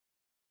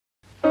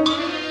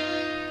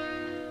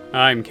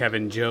I'm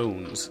Kevin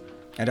Jones.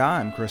 And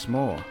I'm Chris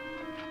Moore.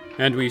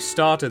 And we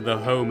started the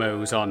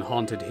Homos on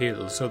Haunted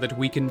Hill so that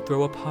we can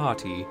throw a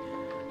party.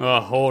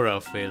 A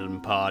horror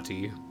film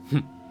party.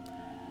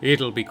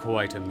 It'll be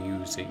quite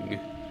amusing.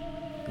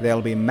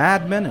 There'll be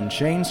madmen and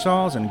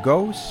chainsaws and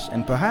ghosts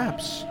and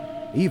perhaps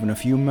even a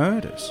few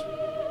murders.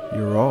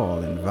 You're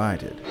all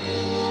invited.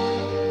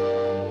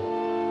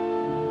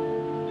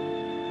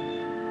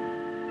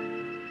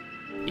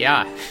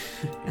 Yeah.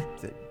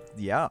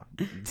 Yeah.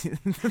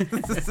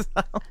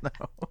 I don't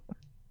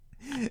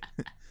know.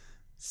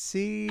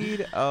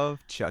 Seed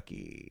of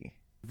Chucky.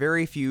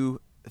 Very few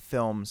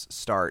films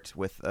start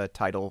with a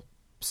title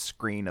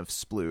screen of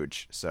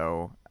splooge,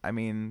 so I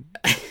mean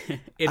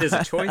It is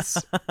a choice.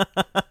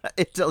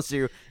 it tells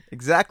you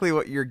exactly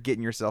what you're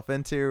getting yourself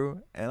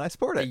into, and I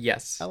support it.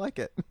 Yes. I like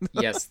it.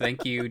 Yes,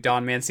 thank you,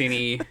 Don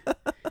Mancini,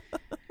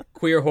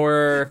 queer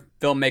horror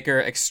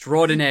filmmaker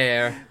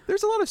extraordinaire.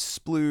 There's a lot of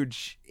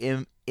splooge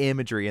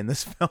imagery in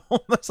this film.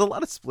 There's a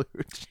lot of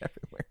splooge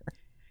everywhere.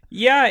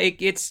 Yeah,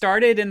 it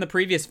started in the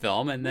previous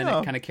film, and then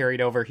Yeah. it kind of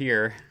carried over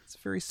here. It's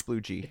very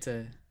sploogey. It's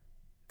a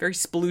very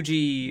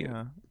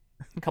sploogey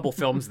couple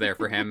films there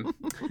for him.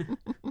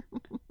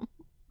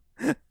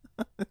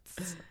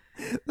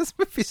 This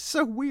movie's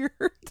so weird.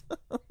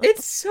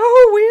 It's so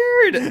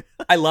weird.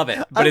 I love it,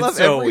 but I it's love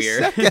so every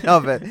weird. second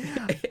of it.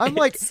 I'm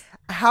like, It's-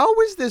 how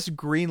was this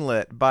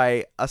greenlit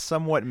by a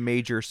somewhat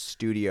major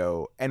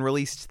studio and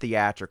released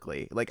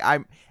theatrically? Like,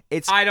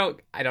 it's I don't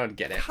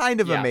get it.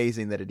 kind of Yeah.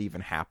 amazing that it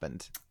even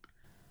happened.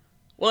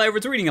 Well, I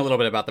was reading a little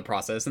bit about the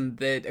process, and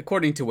that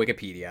according to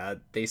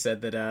Wikipedia, they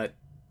said that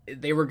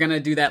they were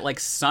gonna do that like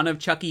Son of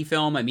Chucky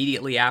film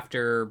immediately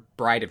after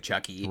Bride of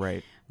Chucky,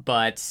 Right.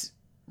 but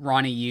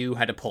Ronnie Yu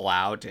had to pull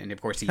out, and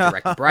of course he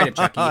directed Bride of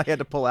Chucky. I had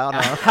to pull out.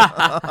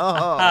 Huh?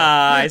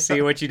 Ah, I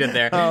see what you did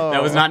there.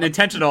 That was not an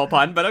intentional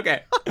pun, but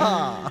okay.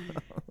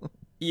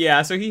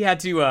 Yeah, so he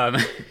had to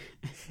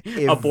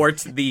abort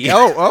the.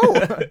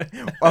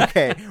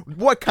 Okay.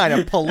 What kind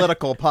of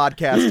political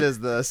podcast is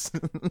this?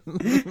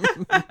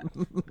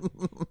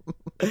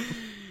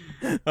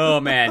 Oh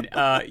man,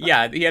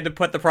 yeah, he had to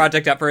put the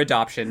project up for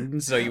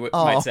adoption, so you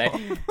might say.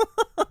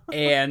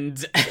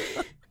 And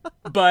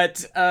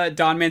but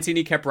Don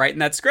Mancini kept writing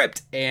that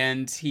script,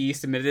 and he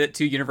submitted it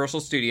to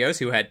Universal Studios,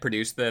 who had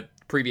produced the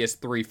previous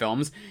 3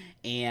 films,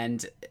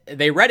 and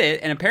they read it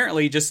and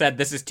apparently just said,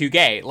 this is too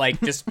gay.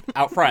 Like, just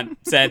out front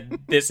said,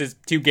 this is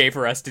too gay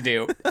for us to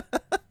do.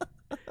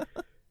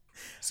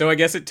 So I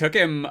guess it took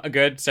him a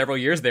good several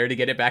years there to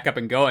get it back up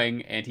and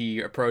going, and he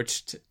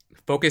approached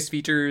Focus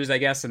Features, I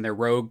guess, and their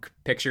Rogue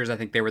Pictures. I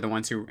think they were the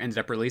ones who ended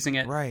up releasing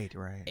it. Right.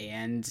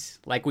 And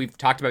like we've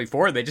talked about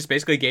before, they just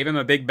basically gave him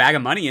a big bag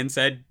of money and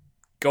said,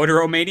 go to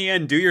Romania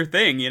and do your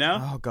thing, you know?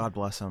 Oh, God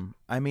bless him.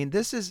 I mean,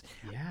 this is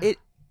Yeah. it.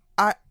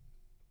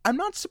 I'm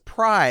not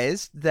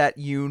surprised that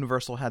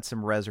Universal had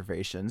some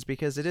reservations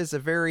because it is a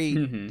very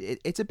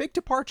it's a big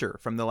departure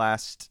from the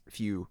last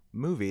few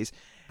movies,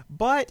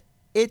 but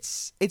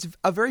it's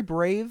a very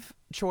brave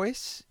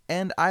choice,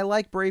 and I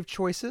like brave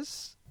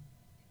choices.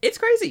 It's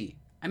crazy.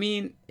 I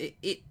mean,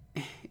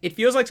 it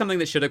feels like something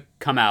that should have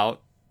come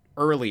out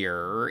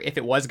earlier if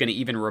it was going to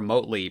even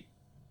remotely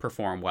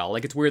perform well.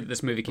 Like, it's weird that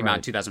this movie came out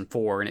in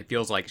 2004, and it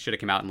feels like it should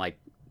have come out in, like,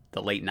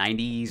 the late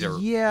 90s or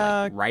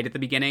like, right at the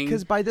beginning.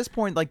 Because by this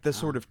point, like, the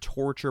sort of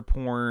torture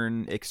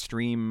porn,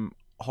 extreme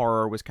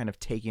horror was kind of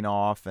taking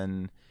off,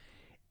 and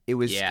it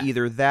was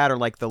either that or,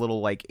 like, the little,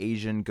 like,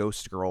 Asian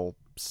ghost girl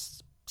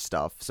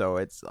stuff. So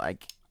it's,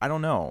 like, I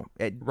don't know.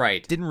 It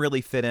didn't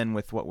really fit in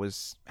with what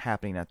was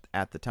happening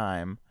at the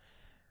time.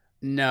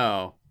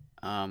 No.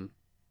 And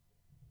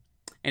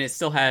it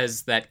still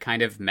has that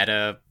kind of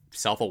meta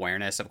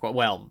self-awareness of,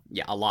 well,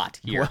 yeah, a lot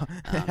here. Well,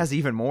 it has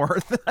even more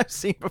than I've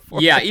seen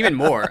before. Yeah, even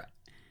more.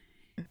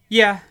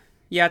 Yeah,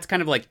 it's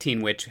kind of like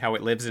Teen Witch, how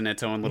it lives in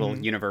its own little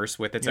universe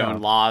with its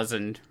own laws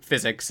and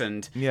physics,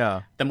 and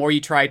the more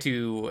you try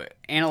to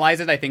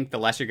analyze it, I think the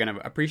less you're going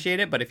to appreciate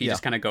it, but if you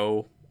just kind of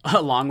go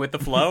along with the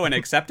flow and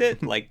accept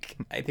it, like,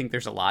 I think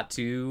there's a lot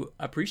to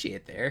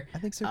appreciate there. I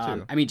think so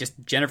too. I mean, just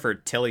Jennifer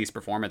Tilly's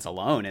performance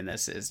alone in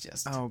this is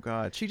just, oh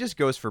god, she just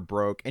goes for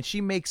broke, and she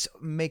makes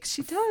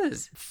she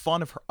does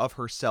fun of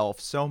herself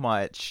so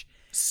much.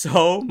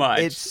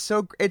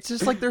 It's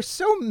just like there's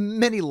so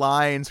many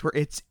lines where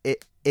it's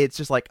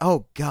just like,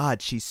 oh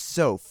god, she's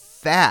so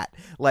fat,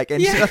 like,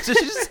 and she's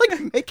just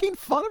like making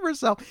fun of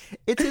herself.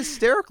 It's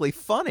hysterically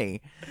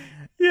funny.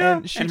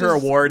 Yeah, and her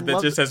award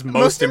that just says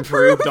most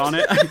improved on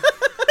it.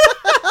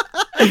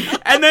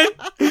 And then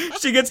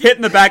she gets hit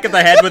in the back of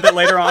the head with it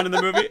later on in the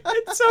movie.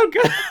 It's so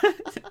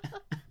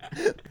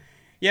good.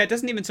 Yeah, it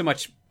doesn't even so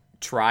much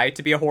try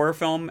to be a horror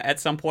film at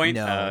some point.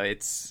 No.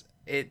 It's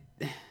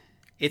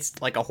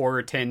like a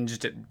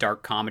horror-tinged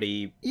dark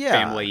comedy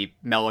family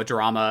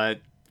melodrama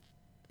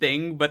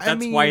thing, but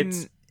that's why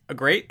it's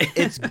great.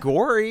 It's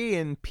gory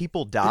and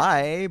people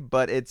die,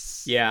 but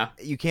it's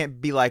you can't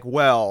be like,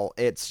 well,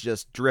 it's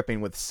just dripping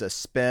with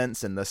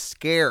suspense and the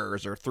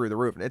scares are through the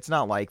roof. It's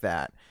not like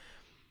that.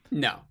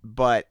 No.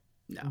 But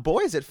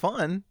boy, is it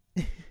fun.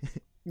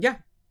 Yeah.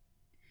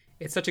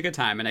 It's such a good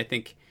time, and I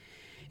think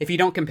if you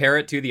don't compare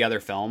it to the other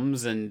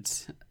films,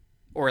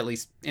 or at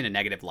least in a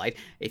negative light,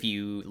 if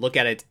you look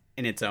at it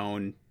in its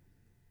own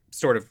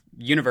sort of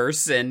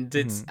universe, and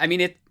it's, I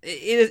mean, it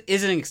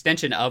is an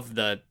extension of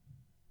the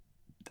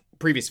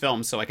previous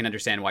films, so I can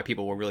understand why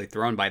people were really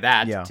thrown by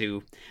that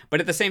but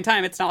at the same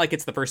time, it's not like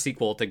it's the first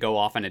sequel to go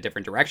off in a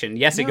different direction.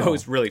 Yes, it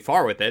goes really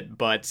far with it,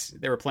 but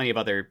there were plenty of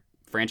other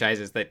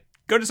franchises that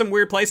go to some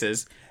weird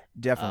places.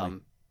 Definitely.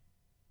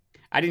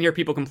 I didn't hear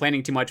people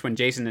complaining too much when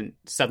Jason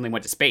suddenly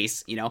went to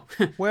space, you know?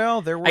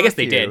 Well, there were I guess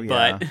they did,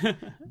 but...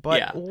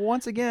 But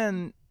once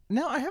again,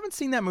 no, I haven't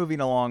seen that movie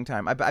in a long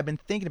time. I've been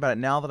thinking about it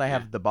now that I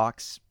have the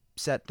box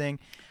set thing.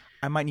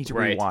 I might need to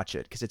rewatch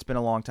it because it's been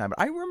a long time. But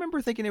I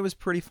remember thinking it was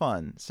pretty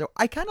fun. So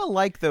I kind of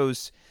like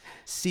those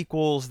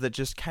sequels that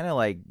just kind of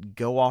like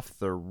go off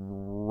the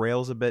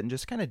rails a bit and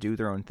just kind of do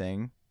their own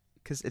thing.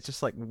 Because it's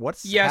just like,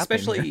 what's happening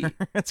especially here?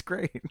 It's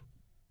great.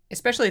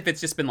 Especially if it's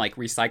just been like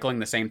recycling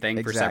the same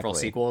thing for several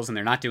sequels and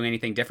they're not doing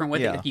anything different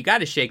with it. You got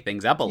to shake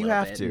things up a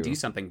little bit and do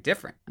something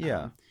different.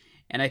 Yeah.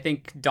 And I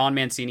think Don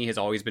Mancini has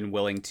always been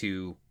willing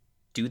to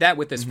do that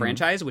with this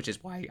franchise, which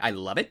is why I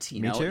love it.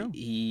 You know, too.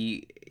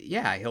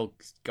 He'll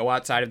go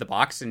outside of the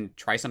box and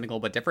try something a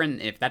little bit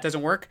different. If that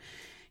doesn't work,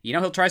 you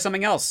know, he'll try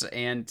something else.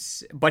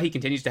 But he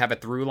continues to have a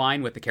through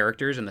line with the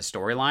characters and the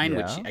storyline,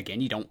 which again,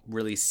 you don't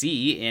really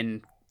see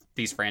in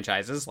these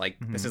franchises. Like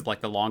this is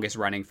like the longest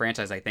running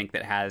franchise, I think,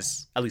 that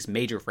has, at least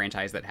major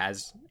franchise, that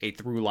has a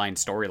through line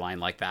storyline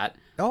like that.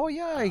 Oh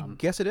yeah, I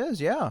guess it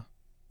is. Yeah.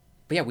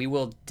 But yeah, we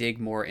will dig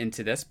more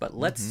into this, but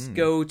let's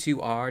go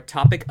to our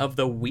topic of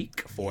the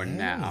week for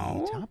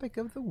now. Topic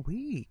of the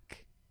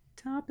week.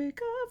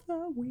 Topic of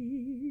the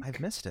week. I've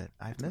missed it.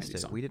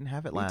 We didn't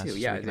have it last week.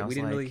 Yeah, week. We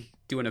didn't really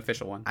do an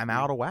official one. I'm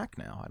out of whack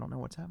now. I don't know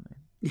what's happening.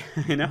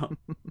 I know.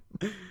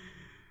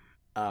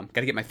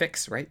 Gotta get my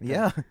fix, right?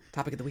 Yeah.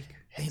 Topic of the week.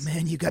 Hey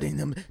man, you got any of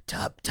them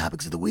top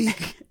topics of the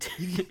week?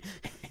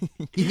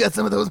 you got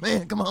some of those,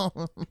 man? Come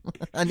on.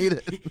 I need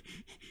it.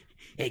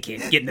 Hey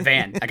kid, get in the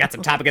van. I got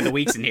some topic of the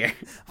weeks in here.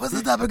 What's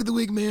the topic of the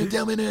week, man?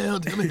 Tell me now.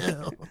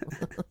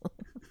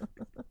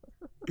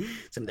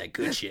 Some of that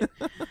good shit.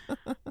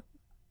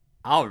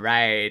 All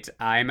right,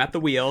 I'm at the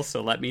wheel,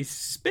 so let me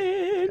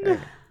spin.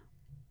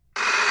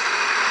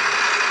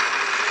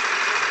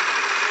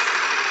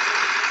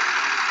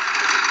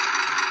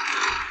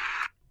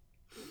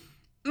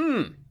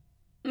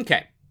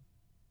 Okay.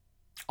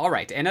 All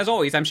right, and as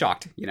always, I'm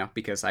shocked, you know,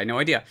 because I had no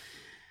idea.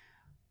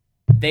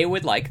 They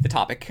would like the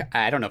topic.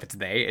 I don't know if it's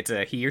they. It's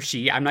a he or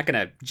she. I'm not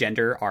going to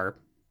gender our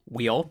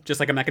wheel, just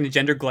like I'm not going to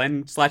gender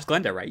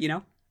Glenn/Glenda, right? You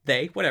know,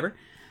 they, whatever.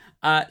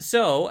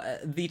 So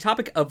the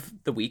topic of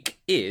the week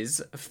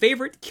is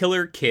favorite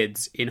killer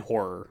kids in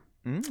horror.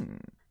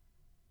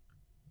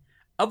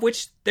 Of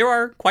which there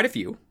are quite a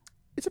few.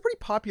 It's a pretty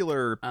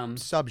popular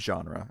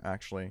subgenre,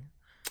 actually.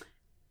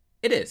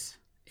 It is.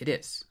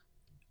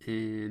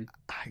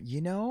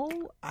 You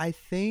know, I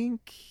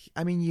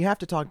mean, you have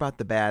to talk about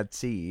The Bad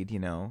Seed, you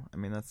know. I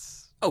mean,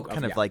 that's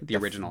kind of like the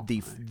original. The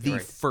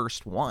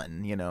first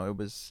one, you know. It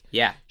was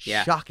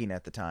shocking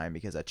at the time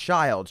because a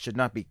child should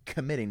not be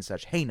committing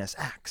such heinous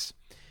acts.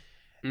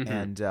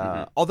 And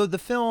although the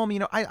film, you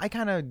know, I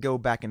kind of go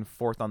back and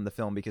forth on the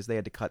film because they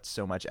had to cut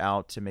so much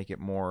out to make it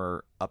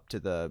more up to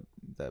the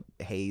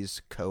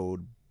Hays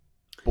Code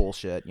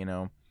bullshit, you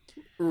know.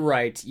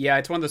 Right. Yeah,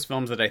 it's one of those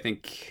films that I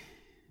think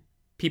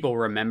people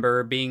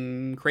remember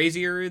being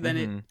crazier than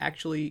it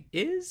actually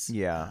is.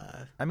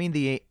 Yeah. I mean,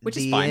 the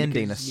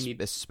ending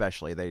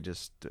especially, they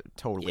just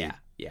totally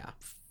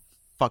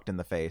fucked in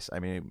the face. I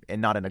mean,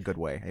 and not in a good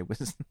way. It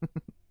was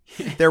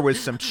there was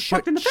some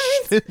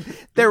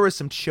there was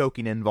some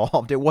choking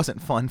involved. It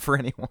wasn't fun for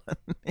anyone.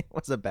 It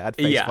was a bad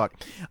face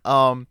fuck.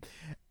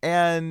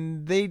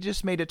 And they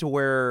just made it to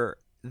where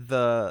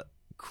the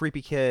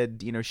creepy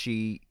kid, you know,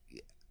 she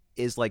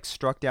is like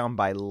struck down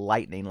by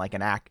lightning like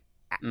an act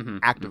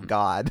of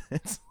God.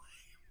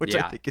 Which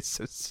I think is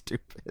so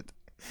stupid.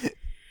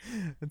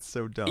 It's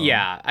so dumb.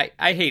 Yeah,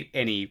 I hate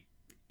any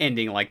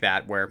ending like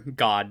that where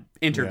God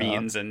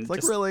intervenes and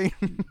like, just really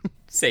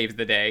saves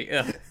the day.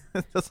 Ugh.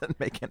 It doesn't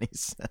make any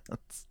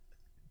sense.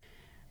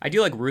 I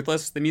do like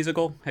Ruthless, the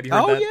musical. Have you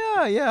heard that?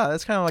 Oh, yeah.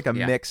 That's kind of like a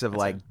mix of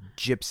like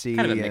Gypsy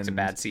kind of a mix of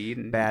Bad Seed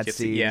and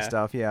Gypsy, and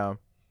stuff, yeah.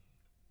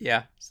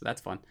 Yeah, so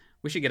that's fun.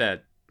 We should get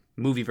a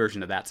movie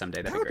version of that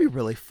someday. That would be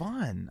really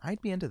fun.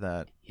 I'd be into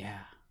that. Yeah.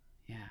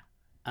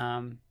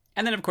 And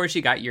then, of course,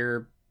 you got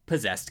your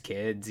possessed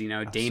kids, you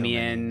know,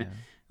 Damien.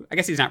 So I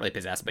guess he's not really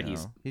possessed, but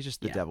he's just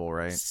the devil,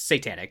 right?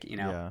 Satanic, you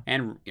know. Yeah.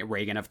 And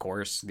Reagan, of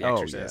course, the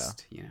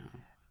Exorcist, you know.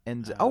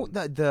 And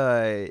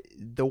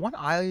the one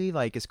I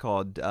like is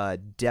called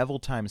Devil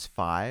Times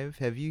 5.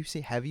 Have you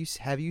seen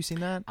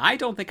that? I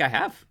don't think I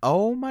have.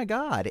 Oh my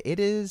god, it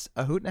is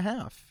a hoot and a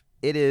half.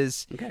 It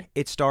is. Okay.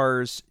 It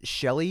stars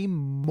Shelley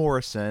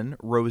Morrison,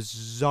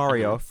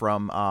 Rosario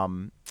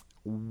from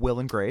Will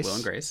and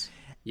Grace.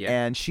 Yeah.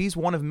 And she's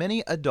one of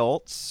many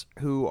adults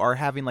who are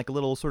having like a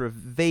little sort of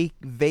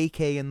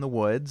vacay in the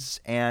woods,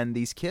 and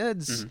these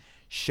kids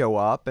show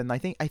up, and I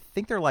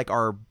think they're like,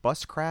 our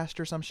bus crashed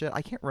or some shit.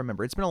 I can't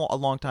remember. It's been a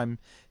long time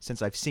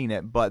since I've seen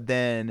it. But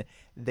then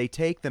they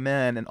take them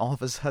in, and all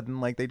of a sudden,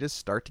 like, they just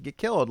start to get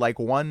killed. Like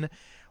one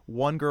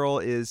girl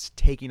is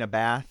taking a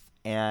bath,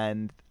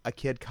 and a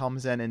kid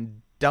comes in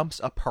and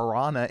dumps a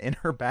piranha in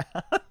her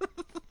bath.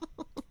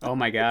 Oh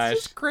my gosh.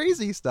 It's just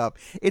crazy stuff.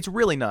 It's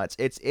really nuts.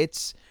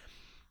 It's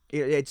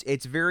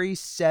very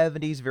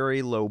 70s,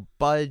 very low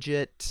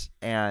budget,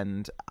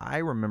 and I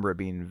remember it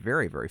being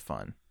very, very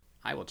fun.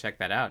 I will check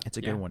that out. It's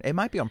a good one. It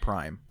might be on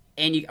Prime.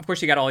 And of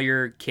course, you got all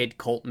your kid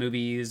cult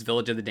movies: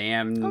 Village of the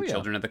Damned,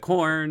 Children of the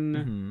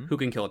Corn, Who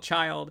Can Kill a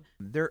Child.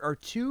 There are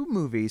 2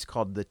 movies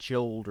called The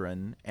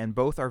Children, and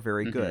both are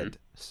very good.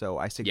 So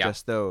I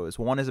suggest those.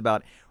 One is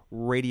about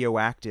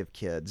radioactive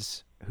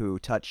kids who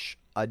touch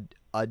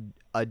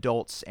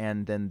adults,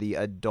 and then the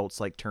adults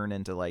like turn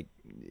into like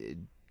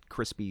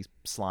crispy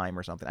slime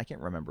or something. I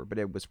can't remember, but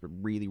it was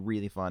really,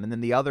 really fun. And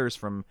then the others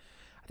from,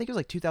 I think it was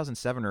like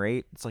 2007 or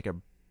 8. It's like a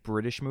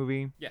British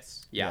movie.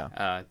 Yes.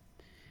 Yeah.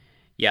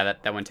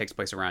 That one takes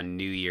place around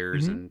New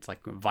Year's, and it's like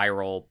a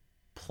viral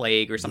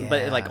plague or something,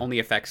 but it like only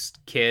affects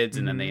kids,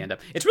 and then they end up.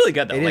 It's really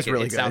good though. It like, is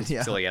really it good. Sounds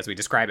silly as we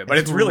describe it, but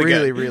it's really good.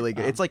 Really, really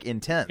good. It's like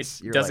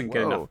intense. It doesn't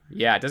get enough.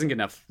 Yeah, it doesn't get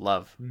enough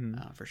love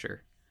for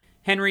sure.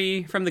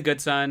 Henry from The Good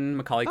Son,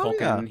 Macaulay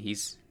Culkin.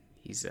 He's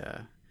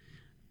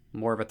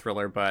more of a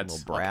thriller, but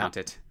I'll count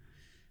it.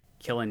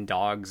 Killing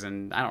dogs,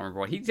 and I don't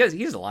remember what he does.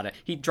 He does a lot of.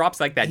 He drops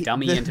like that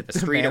dummy into the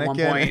street at one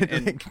point,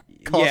 and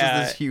causes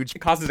this huge. It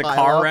causes a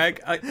car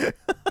wreck.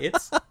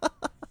 It's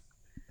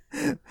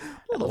a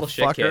little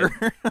shit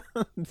fucker.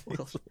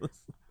 Kid.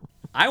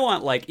 I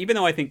want, like, even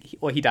though I think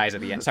he dies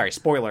at the end. Sorry,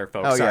 spoiler,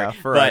 folks. Oh sorry. yeah,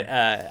 for but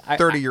a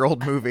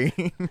 30-year-old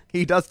movie,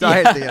 he does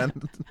die at the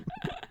end.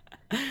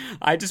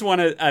 I just want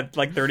a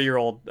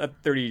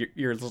 30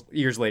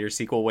 years later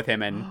sequel with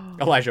him and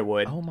Elijah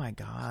Wood. Oh my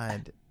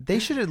god, they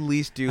should at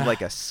least do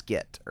like a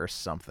skit or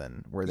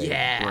something where they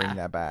bring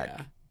that back.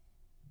 Yeah.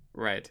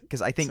 Right,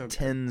 because I think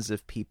tens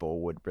of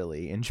people would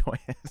really enjoy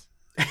it.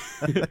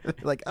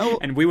 Like, oh,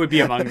 and we would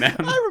be among them.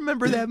 I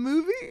remember that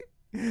movie.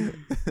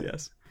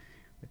 Yes.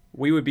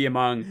 We would be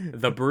among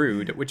The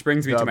Brood, which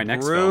brings me to my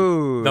next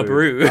film. The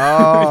Brood.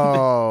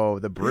 Oh,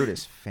 The Brood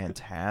is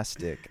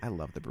fantastic. I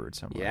love The Brood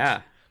so much.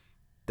 Yeah.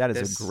 That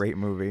is a great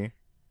movie.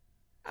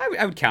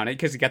 I would count it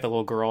because you got the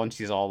little girl and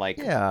she's all like...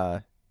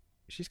 Yeah.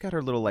 She's got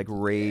her little like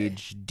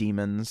rage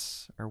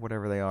demons or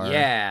whatever they are.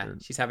 Yeah.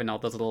 She's having all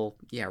those little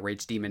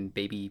rage demon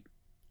baby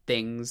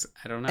things.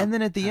 I don't know. And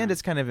then at the end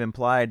it's kind of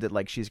implied that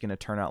like she's going to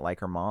turn out like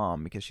her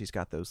mom because she's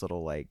got those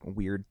little like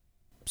weird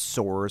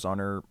sores on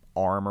her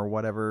arm or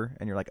whatever,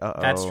 and you're like,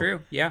 uh-oh. That's true.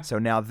 Yeah. So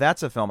now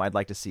that's a film I'd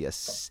like to see a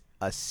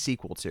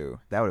sequel to.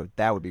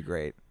 That would be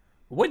great.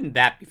 Wouldn't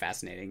that be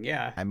fascinating?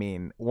 Yeah. I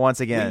mean, once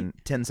again,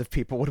 tens of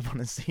people would want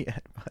to see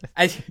it.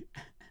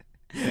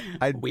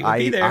 But we would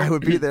be there. I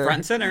would be there, front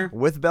and center,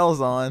 with bells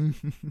on.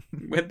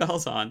 With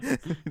bells on.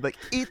 Like,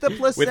 eat the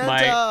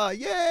placenta!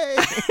 Yay!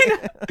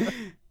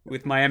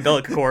 With my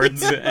umbilical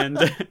cords and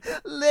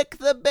lick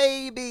the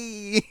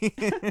baby.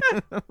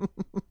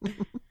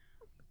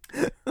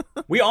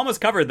 We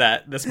almost covered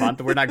that this month.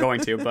 We're not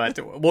going to, but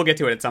we'll get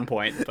to it at some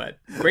point. But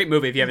great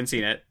movie if you haven't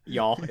seen it,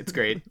 y'all. It's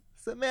great.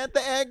 Samantha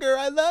Eggar,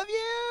 I love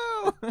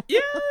you.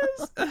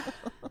 Yes.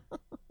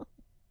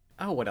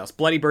 Oh, what else?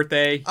 Bloody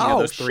Birthday.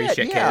 Those three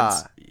shit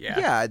kids.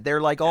 Yeah, they're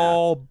like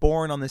all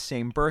born on the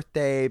same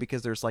birthday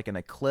because there's like an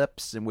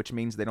eclipse, and which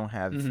means they don't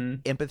have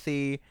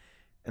empathy.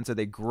 And so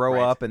they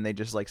grow up and they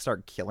just like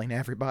start killing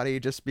everybody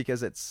just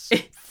because it's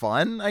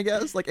fun, I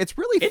guess. Like, it's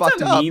really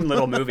fucked up. It's a mean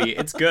little movie.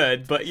 It's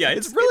good, but yeah,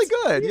 it's really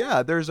good.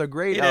 Yeah, there's a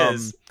great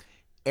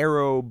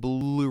Arrow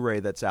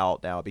Blu-ray that's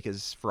out now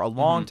because for a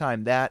long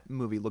time that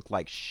movie looked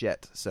like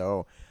shit.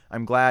 So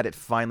I'm glad it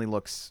finally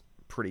looks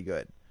pretty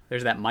good.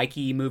 There's that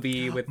Mikey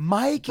movie with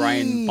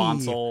Brian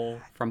Bonsall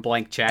from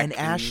Blank Check. And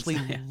Ashley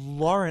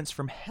Lawrence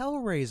from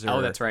Hellraiser.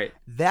 Oh, that's right.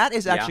 That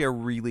is actually a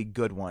really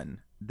good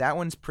one. That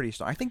one's pretty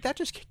strong. I think that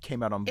just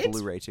came out on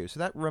Blu-ray too. So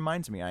that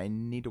reminds me, I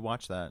need to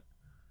watch that.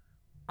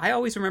 I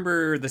always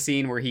remember the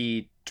scene where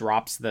he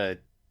drops the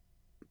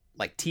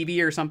like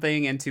TV or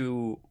something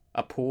into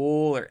a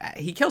pool, or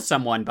he kills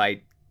someone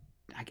by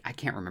I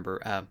can't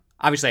remember.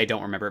 Obviously, I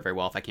don't remember it very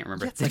well if I can't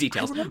remember the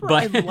details.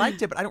 I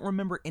liked it, but I don't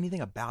remember anything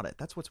about it.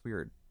 That's what's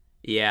weird.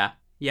 Yeah,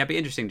 it'd be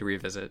interesting to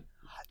revisit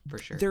for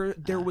sure.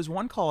 There was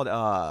one called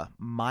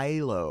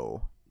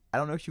Milo. I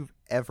don't know if you've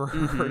ever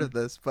heard of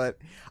this, but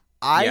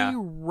I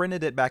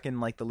rented it back in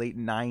like the late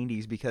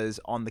 90s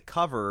because on the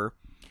cover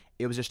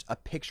it was just a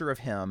picture of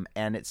him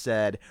and it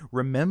said,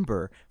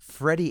 "Remember,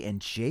 Freddy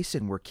and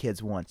Jason were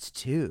kids once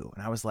too."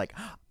 And I was like,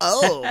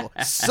 "Oh,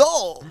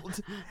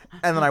 sold."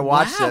 And then I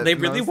watched it. They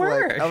really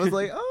were. I was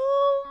like,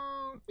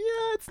 "Oh,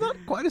 yeah, it's not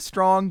quite as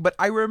strong, but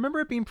I remember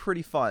it being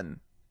pretty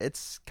fun."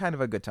 It's kind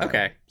of a good time.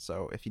 Okay.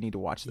 So if you need to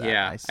watch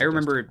that. I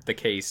remember the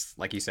case,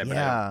 like you said, but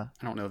I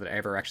don't know that I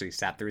ever actually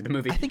sat through the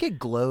movie. I think it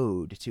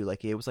glowed too.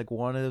 Like, it was like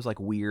one of those like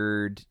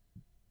weird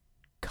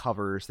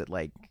covers that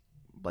like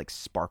like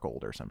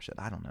sparkled or some shit.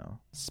 I don't know.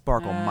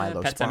 Sparkle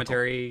Milo. Pet Sparkle.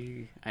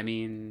 Sematary. I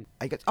mean,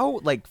 I guess. Oh,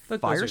 like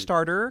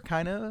Firestarter,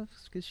 kind of,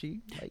 because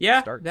she.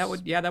 Like, starts that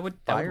would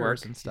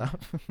work and stuff.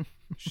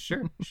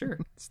 Sure.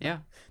 Yeah,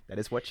 that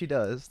is what she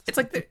does. It's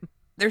like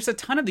there's a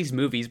ton of these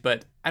movies,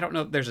 but I don't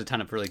know if there's a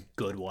ton of really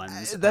good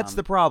ones. That's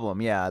the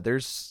problem. Yeah,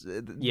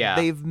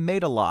 they've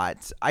made a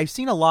lot. I've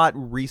seen a lot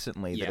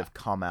recently that have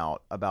come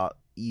out about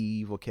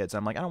evil kids.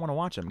 I'm like, I don't want to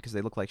watch them because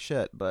they look like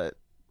shit. But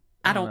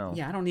I don't know.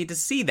 Yeah, I don't need to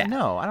see that.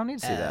 No, I don't need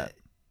to see that.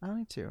 I don't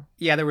need to.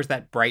 Yeah, there was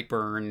that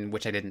Brightburn,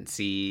 which I didn't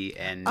see,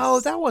 and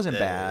that wasn't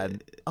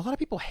bad. A lot of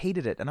people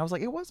hated it, and I was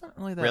like, it wasn't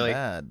really that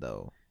bad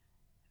though.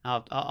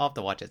 I'll have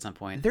to watch it at some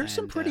point. There's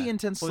some pretty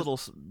intense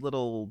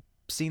little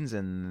scenes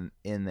in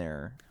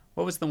there.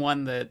 What was the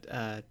one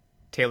that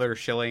Taylor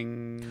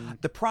Schilling?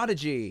 The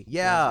Prodigy.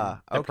 Yeah.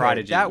 The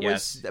Prodigy. That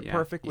was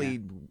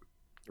perfectly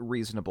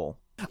reasonable.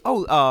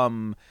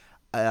 Oh,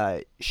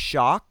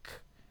 Shock.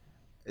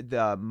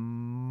 The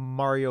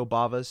Mario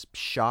Bava's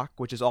Shock,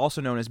 which is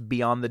also known as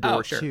Beyond the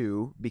Door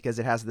 2, because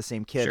it has the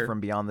same kid from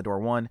Beyond the Door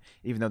 1,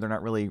 even though they're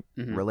not really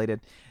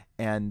related.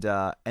 And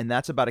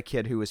that's about a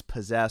kid who is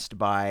possessed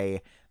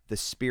by the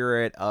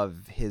spirit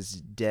of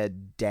his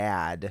dead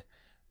dad,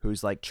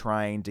 who's like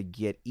trying to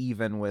get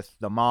even with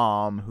the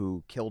mom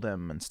who killed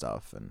him and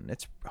stuff. And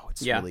it's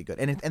really good.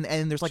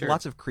 And there's like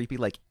lots of creepy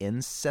like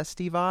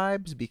incesty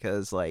vibes,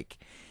 because like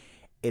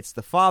it's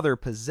the father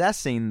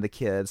possessing the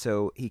kid,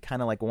 so he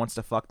kind of like wants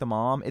to fuck the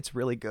mom. It's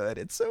really good.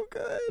 It's so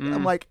good.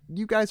 I'm like,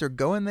 you guys are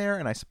going there,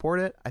 and I support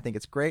it. I think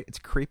it's great. It's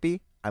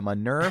creepy. I'm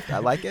unnerved. I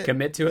like it.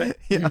 Commit to it.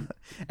 Yeah.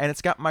 And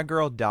it's got my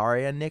girl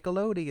Daria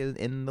Nicolodi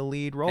in the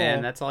lead role.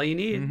 And that's all you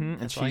need.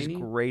 And she's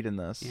great in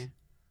this. Yeah.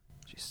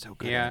 She's so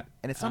good. Yeah.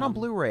 And it's not on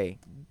Blu-ray.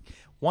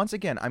 Once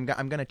again, I'm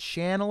gonna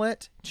channel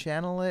it.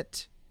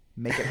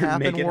 Make it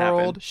happen,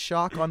 world. Happen.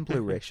 Shock on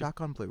Blu-ray.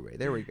 Shock on Blu-ray.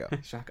 There we go.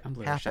 Shock on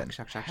Blu-ray. Happen.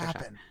 Shock.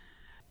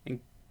 And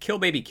Kill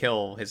Baby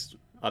Kill, his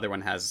other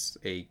one, has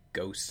a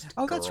ghost.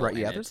 Oh, that's right.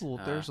 Yeah, there's a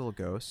little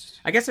ghost.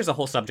 I guess there's a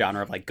whole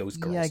subgenre of like ghost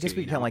girls. Yeah, I guess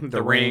we can like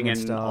the Ring and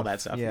stuff. All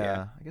that stuff.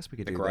 Yeah, I guess we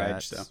could the do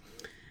Grudge, that. So.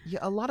 Yeah,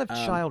 a lot of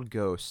child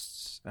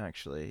ghosts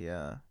actually.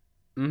 Yeah.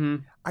 Mm-hmm.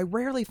 I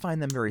rarely find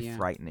them very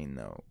frightening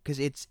though, because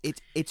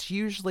it's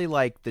usually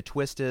like the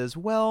twist is,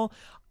 well,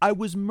 I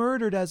was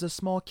murdered as a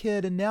small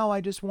kid and now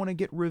I just want to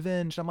get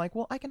revenge. I'm like,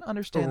 well, I can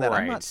understand that.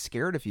 I'm not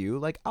scared of you.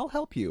 Like, I'll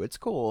help you. It's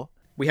cool.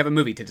 We have a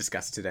movie to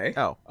discuss today.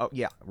 Oh,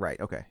 yeah, right.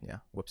 Okay, yeah.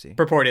 Whoopsie.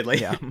 Purportedly.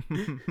 Yeah.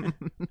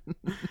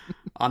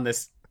 On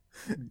this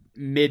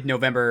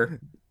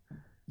mid-November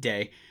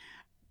day.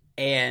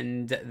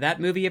 And that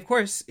movie, of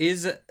course,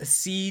 is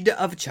Seed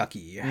of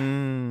Chucky.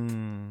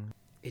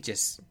 It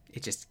just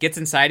gets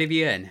inside of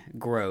you and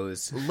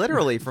grows.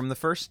 Literally from the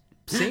first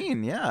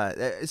scene,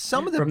 yeah.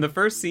 Some of the from the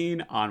first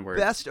scene onward.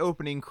 Best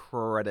opening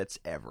credits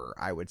ever,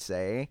 I would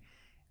say.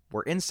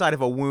 We're inside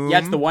of a womb. Yeah,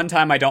 it's the one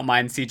time I don't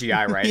mind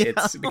CGI, right? Yeah.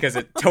 It's because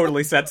it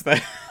totally sets the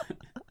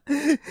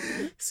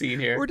scene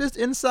here. We're just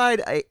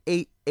inside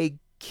a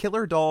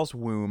killer doll's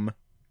womb,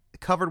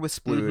 covered with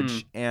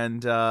splooge,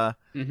 and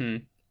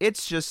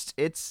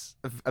it's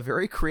a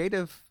very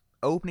creative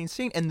opening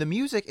scene, and the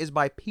music is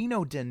by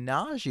Pino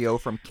Donaggio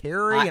from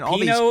Carrie and all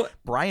these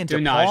Brian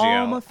De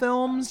Palma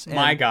films. And,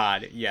 my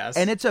God, yes.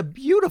 And it's a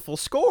beautiful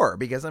score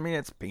because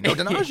it's Pino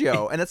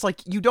Donaggio, and it's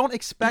like you don't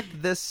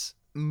expect this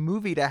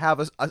movie to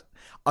have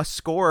a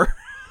score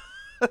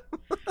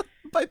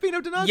by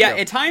Pino Donaggio. Yeah,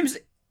 at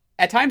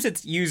times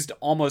it's used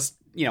almost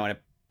in a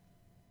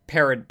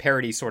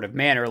parody sort of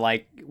manner,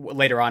 like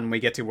later on when we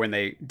get to when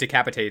they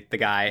decapitate the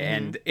guy,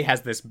 and it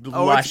has this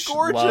lush,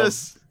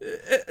 gorgeous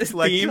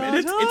theme, and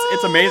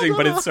it's amazing,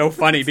 but it's so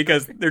funny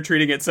because they're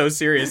treating it so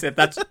serious. If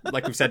that's,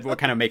 like we've said, what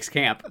kind of makes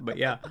camp, but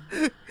yeah,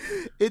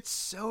 it's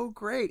so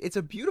great. It's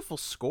a beautiful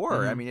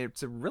score. I mean,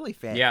 it's a really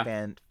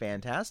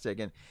fantastic,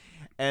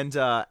 and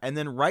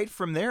then right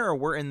from there,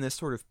 we're in this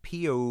sort of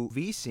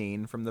POV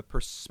scene from the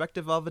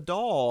perspective of a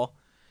doll.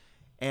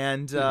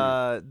 And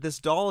this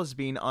doll is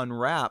being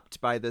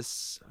unwrapped by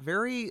this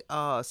very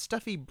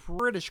stuffy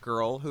British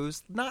girl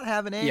who's not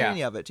having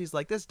any of it. She's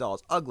like, this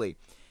doll's ugly.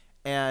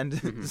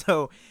 And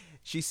so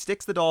she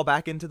sticks the doll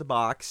back into the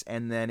box,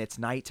 and then it's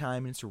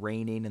nighttime and it's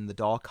raining, and the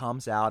doll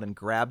comes out and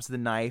grabs the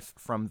knife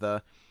from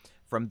the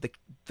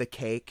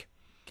cake.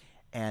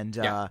 And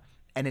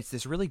it's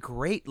this really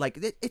great, like,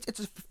 it's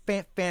a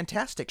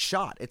fantastic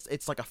shot.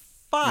 It's like a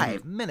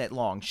 5-minute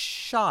long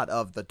shot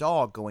of the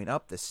dog going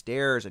up the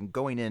stairs and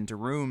going into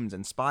rooms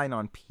and spying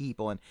on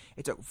people, and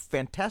it's a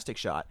fantastic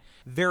shot.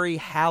 Very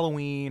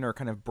Halloween or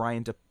kind of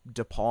Brian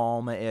De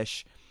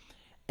Palma-ish.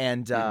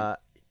 And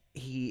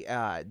he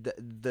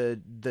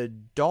the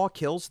doll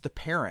kills the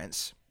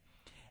parents,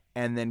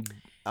 and then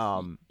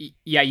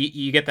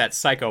you get that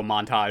psycho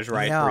montage,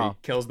 right, where he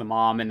kills the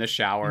mom in the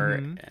shower,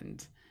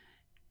 and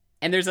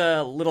there's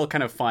a little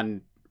kind of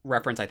fun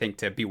reference, I think,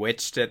 to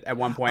Bewitched at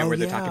one point where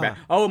they're talking about,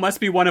 it must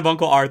be one of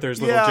Uncle Arthur's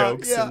little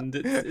jokes, and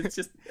it's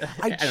just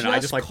I don't know. I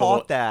just like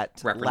caught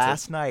that references.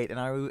 Last night, and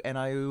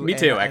I me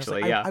too,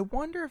 actually. I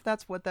wonder if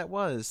that's what that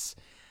was.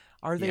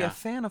 Are they a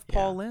fan of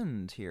Paul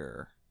Lynde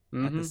here?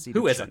 at the seat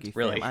Who of isn't, Chucky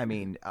really? fame. I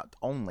mean,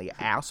 only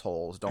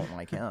assholes don't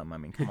like him. I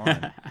mean, come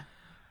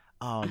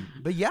on.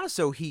 But yeah,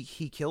 so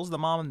he kills the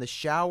mom in the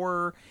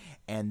shower,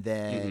 and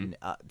then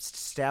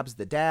stabs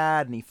the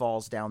dad, and he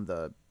falls down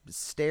the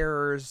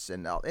stairs,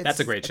 and that's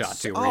a great shot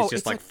too, where he's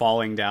just like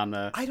falling down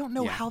the. I don't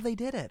know how they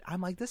did it.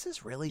 I'm like, this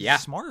is really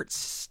smart.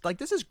 Like,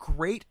 this is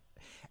great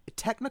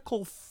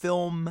technical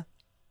film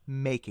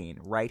making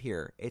right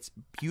here. It's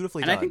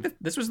beautifully done. And I think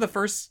this was the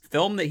first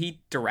film that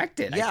he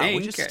directed. I think,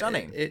 which is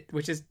stunning.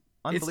 Which is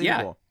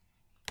unbelievable.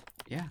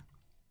 Yeah.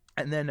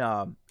 And then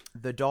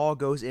the doll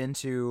goes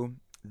into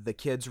the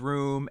kid's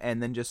room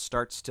and then just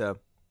starts to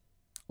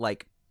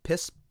like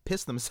piss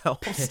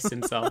themselves. Piss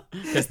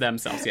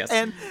themselves, yes.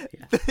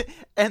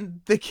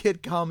 And the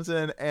kid comes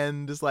in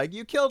and is like,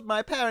 "You killed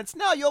my parents.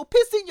 Now you're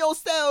pissing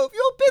yourself.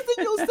 You're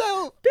pissing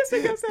yourself.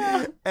 Pissing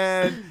yourself."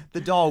 And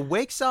the doll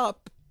wakes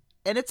up,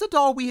 and it's a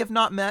doll we have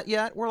not met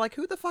yet. We're like,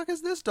 who the fuck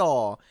is this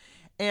doll?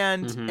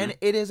 And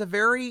it is a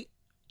very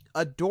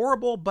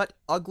adorable but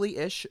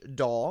ugly-ish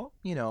doll,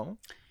 you know.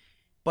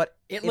 But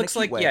it looks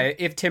like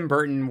if Tim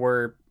Burton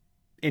were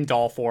in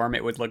doll form,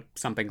 it would look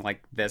something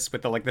like this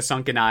with the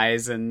sunken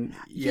eyes and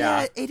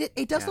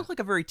it does look like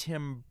a very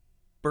Tim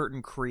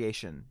Burton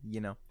creation,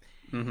 you know.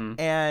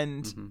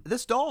 And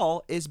this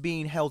doll is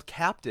being held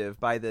captive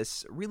by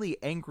this really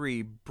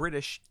angry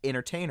British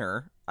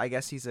entertainer. I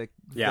guess he's a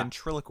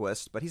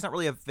ventriloquist, but he's not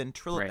really a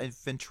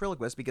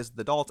ventriloquist because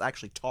the doll's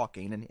actually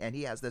talking, and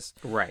he has this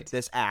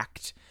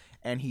act,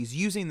 and he's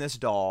using this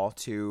doll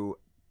to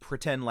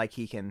pretend like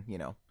he can, you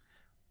know,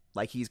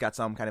 like he's got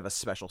some kind of a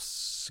special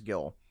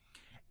skill.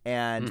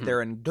 And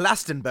they're in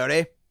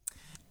Glastonbury,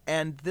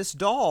 and this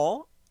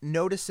doll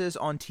notices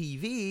on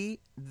TV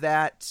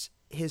that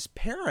his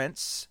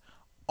parents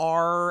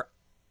are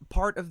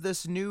part of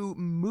this new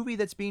movie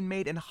that's being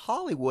made in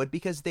Hollywood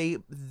because they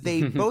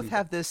both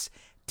have this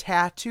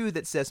tattoo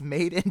that says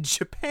 "Made in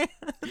Japan."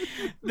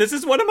 This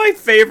is one of my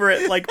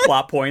favorite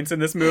plot points in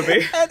this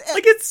movie. and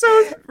it's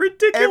so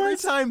ridiculous. Every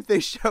time they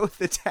show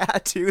the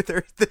tattoo,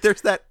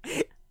 there's that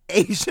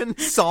Asian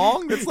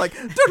song that's like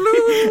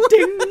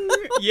ding.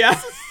 Yeah.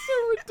 This is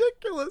so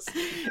ridiculous.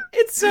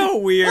 It's so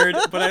weird,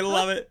 but I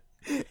love it.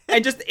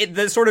 And just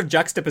the sort of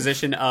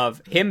juxtaposition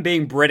of him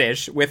being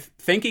British with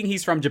thinking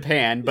he's from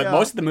Japan, but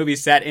most of the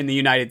movie's set in the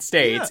United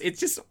States.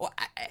 It's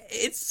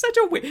such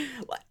a weird.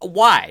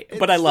 Why?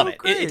 But I love it.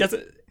 It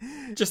doesn't.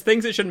 Just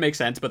things that shouldn't make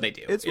sense, but they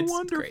do. It's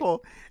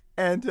wonderful.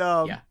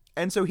 Great.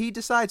 And so he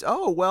decides,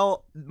 oh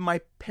well,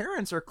 my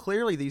parents are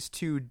clearly these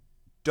two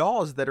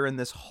dolls that are in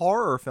this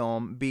horror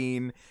film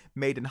being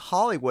made in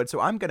Hollywood, so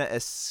I'm gonna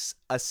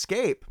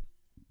escape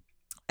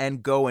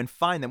and go and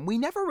find them. We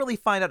never really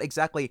find out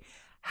exactly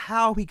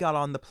how he got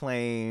on the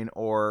plane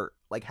or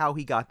like how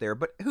he got there,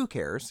 but who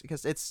cares,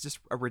 because it's just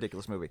a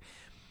ridiculous movie.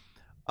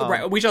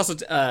 Right, which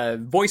also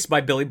voiced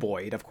by Billy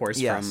Boyd, of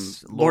course,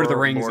 from Lord of the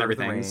Rings and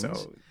everything.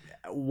 So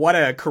what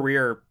a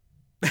career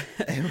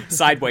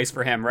sideways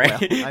for him, right?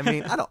 Well, I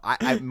mean,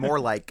 I'm more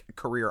like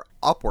career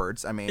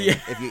upwards. I mean,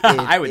 if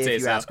I would say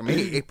you ask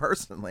me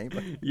personally.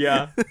 But.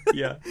 Yeah.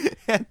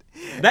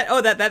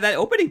 That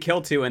opening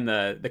kill too in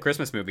the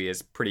Christmas movie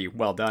is pretty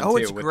well done. Oh,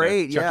 too, it's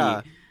great.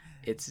 Yeah,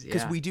 it's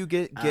because we do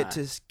get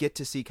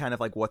to see kind of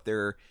like what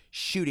they're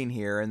shooting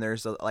here, and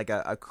there's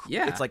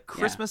it's like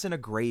Christmas in a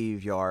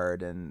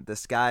graveyard, and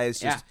this guy's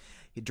just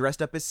he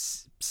dressed up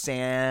as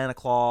Santa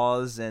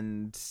Claus,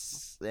 and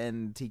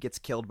he gets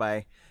killed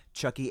by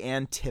Chucky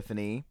and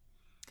Tiffany,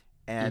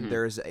 and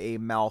there's a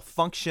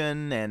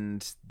malfunction,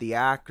 and the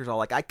actors are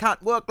like, I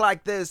can't work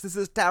like this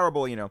is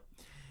terrible, you know.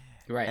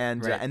 Right.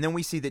 And then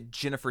we see that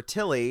Jennifer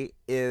Tilly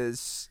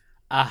is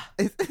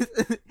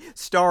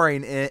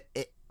starring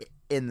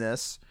in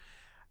this,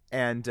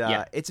 and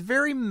it's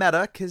very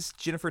meta because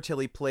Jennifer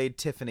Tilly played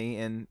Tiffany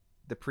in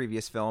the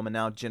previous film, and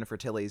now Jennifer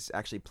Tilly's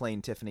actually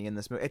playing Tiffany in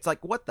this movie. It's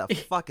like, what the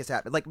fuck is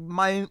happening? Like,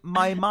 my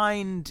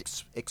mind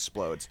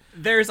explodes.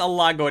 There's a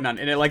lot going on,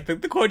 and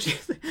the quote,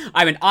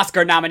 "I'm an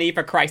Oscar nominee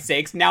for Christ's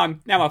sakes. Now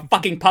I'm a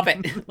fucking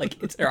puppet."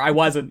 I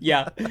wasn't.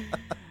 Yeah.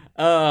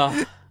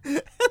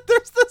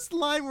 There's this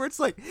line where it's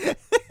like,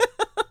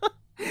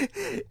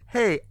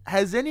 "Hey,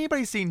 has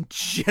anybody seen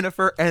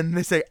Jennifer?" And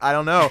they say, "I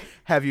don't know.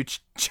 Have you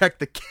checked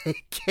the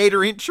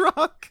catering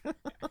truck?"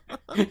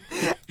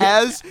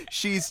 As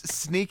she's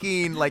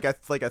sneaking like a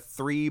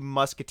Three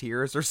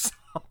Musketeers or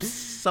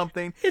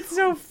something. It's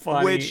so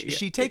funny. Which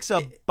she takes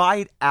a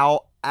bite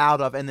out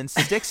of and then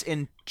sticks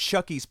in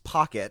Chucky's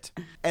pocket.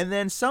 And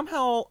then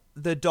somehow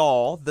the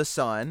doll, the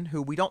son,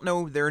 who we don't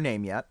know their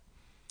name yet,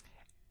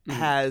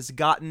 has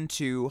gotten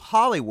to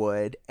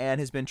Hollywood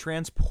and has been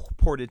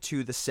transported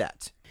to the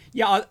set.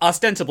 Yeah,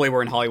 ostensibly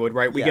we're in Hollywood,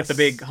 right? We get the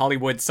big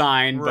Hollywood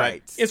sign,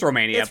 but it's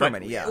Romania.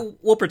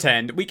 We'll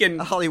pretend. We can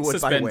Hollywood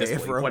suspend by way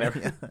disbelief, of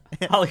whatever.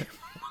 Hollywood.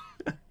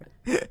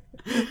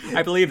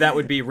 I believe that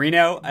would be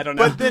Reno. I don't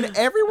know. But then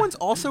everyone's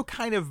also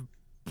kind of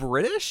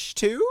British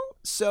too,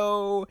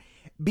 so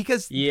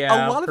because a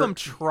lot of them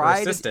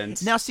tried.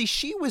 Now, see,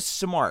 she was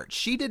smart.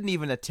 She didn't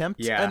even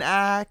attempt an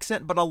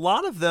accent, but a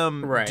lot of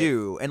them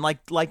do, and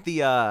like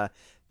the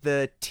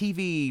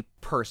TV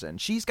person.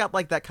 She's got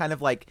like that kind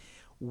of like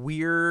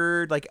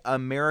weird like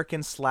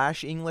American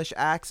 / English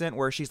accent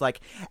where she's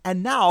like,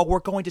 and now we're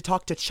going to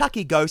talk to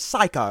Chucky Goes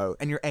Psycho,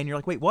 and you're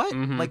like, wait, what?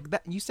 Like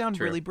that, you sound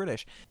really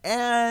British.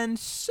 And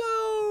so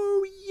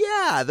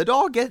yeah, the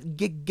doll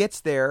gets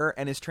there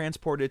and is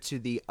transported to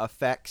the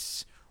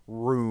effects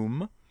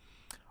room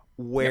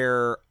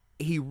where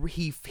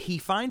he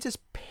finds his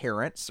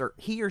parents, or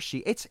he or she.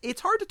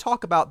 It's hard to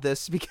talk about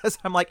this because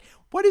I'm like,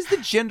 what is the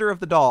gender of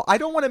the doll? I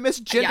don't want to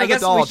misgender the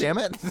doll, damn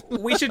it.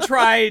 we should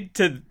try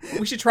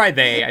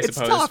they, I it's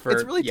suppose. Tough.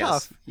 It's really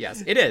tough.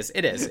 Yes, it is.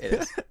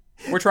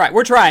 We're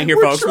trying here,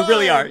 folks. We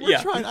really are. We're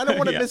trying. I don't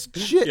want to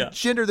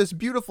misgender this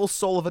beautiful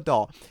soul of a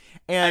doll.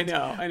 And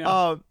I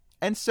know.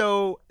 And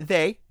so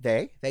they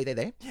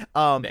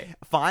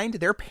find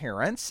their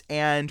parents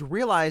and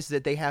realize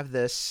that they have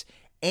this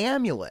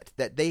amulet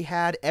that they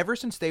had ever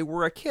since they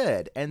were a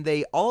kid, and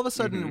they all of a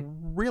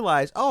sudden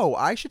realize, oh,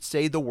 I should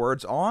say the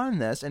words on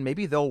this and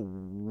maybe they'll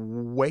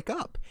wake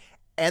up.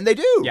 And they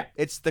do. Yeah.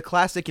 It's the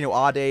classic,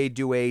 Ade,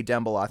 Due,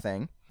 Dembala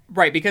thing.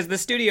 Right, because the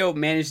studio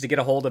managed to get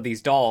a hold of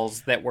these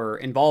dolls that were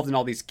involved in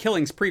all these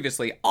killings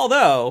previously,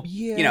 although,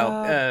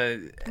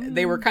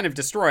 they were kind of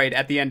destroyed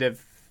at the end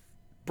of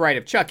Bride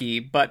of Chucky,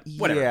 but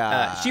whatever.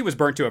 Yeah. She was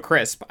burnt to a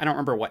crisp. I don't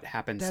remember what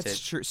happened.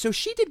 That's true. So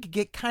she did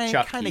get kind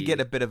of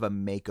get a bit of a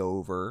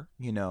makeover,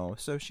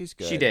 so she's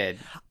good. She did.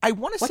 I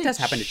want to say what does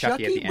happen to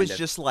Chucky at the end was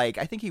just like,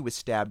 I think he was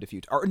stabbed a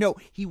few times. Or no,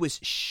 he was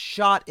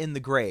shot in the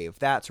grave.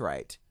 That's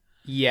right.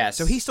 Yes.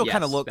 So he still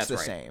kind of looks the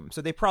same.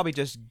 So they probably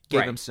just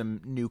gave him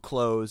some new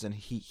clothes and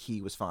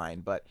he was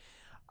fine. But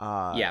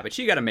but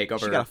she got a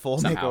makeover. She got a full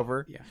somehow.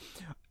 makeover.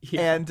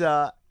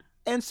 Yeah.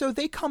 And so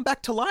they come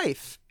back to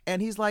life,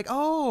 and he's like,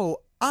 "Oh,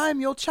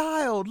 I'm your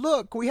child.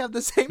 Look, we have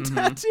the same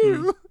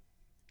tattoo."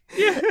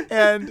 Yeah.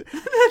 And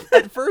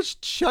at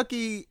first,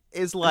 Chucky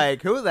is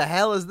like, "Who the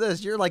hell is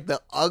this? You're like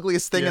the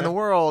ugliest thing in the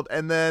world."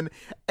 And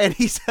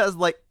he says,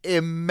 like,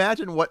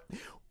 "Imagine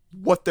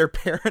what their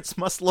parents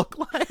must look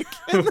like."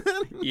 And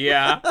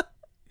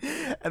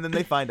then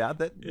they find out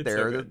that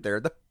they're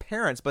the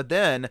parents. But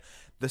then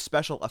the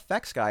special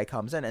effects guy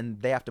comes in,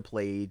 and they have to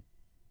play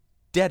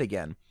dead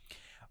again.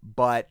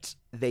 But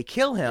they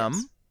kill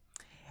him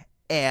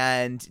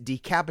and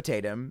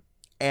decapitate him,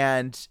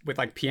 and with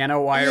like piano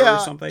wire or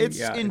something. It's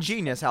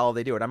ingenious how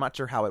they do it. I'm not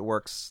sure how it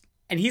works.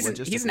 And he's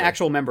an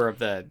actual member of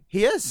the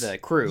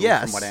crew.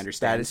 Yes, from what I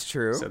understand. That is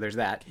true. So there's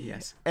that.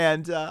 Yes,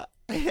 and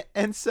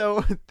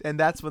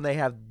that's when they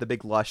have the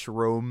big lush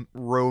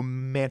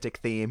romantic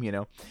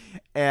theme,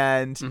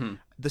 and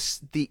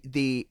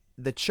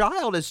the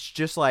child is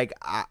just like,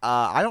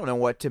 I don't know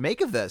what to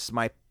make of this.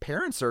 My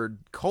parents are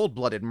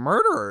cold-blooded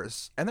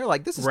murderers, and they're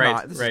like, this is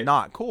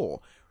not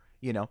cool,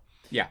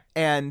 Yeah.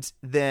 And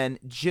then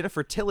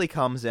Jennifer Tilly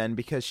comes in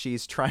because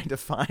she's trying to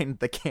find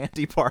the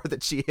candy bar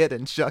that she hid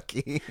in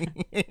Chucky.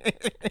 I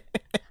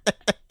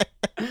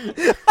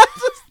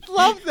just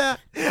love that.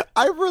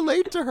 I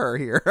relate to her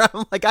here.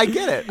 I'm like, I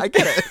get it. Like,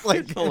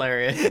 it's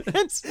hilarious.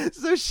 And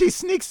so she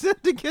sneaks in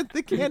to get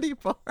the candy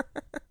bar.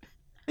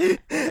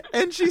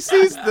 And she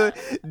sees the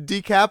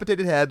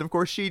decapitated head. Of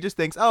course, she just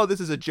thinks, oh, this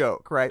is a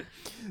joke, right?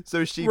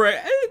 So she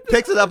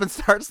picks it up and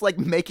starts like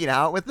making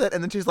out with it,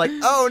 and then she's like,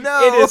 oh no.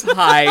 It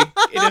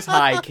is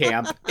high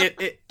camp.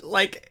 It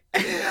like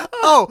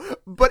oh,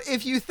 but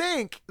if you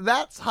think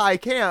that's high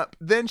camp,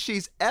 then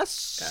she's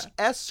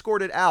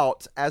escorted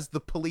out as the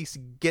police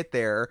get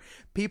there.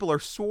 People are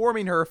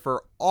swarming her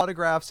for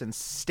autographs and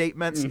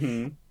statements.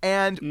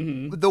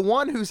 And the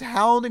one who's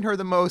hounding her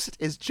the most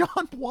is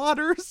John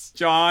Waters.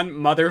 John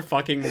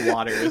motherfucking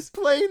Waters.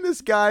 Playing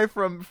this guy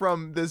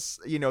from this,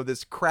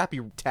 this crappy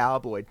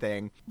tabloid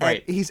thing.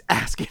 Right. And he's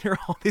asking her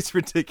all these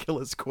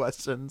ridiculous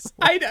questions.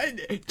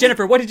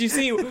 Jennifer, what did you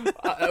see? Do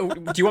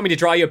you want me to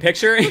draw you a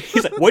picture?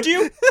 He's like, would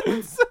you?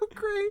 It's so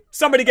great.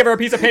 Somebody give her a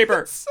piece of paper.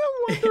 It's so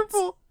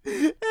wonderful.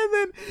 And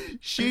then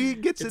she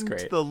gets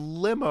into the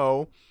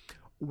limo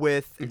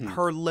with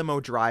her limo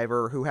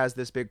driver, who has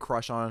this big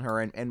crush on her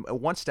and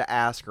wants to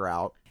ask her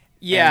out.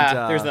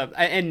 Yeah,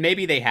 and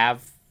maybe they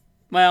have.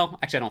 Well,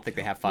 actually, I don't think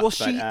they have fucked. Well,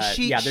 there's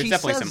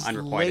definitely some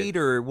unrequited.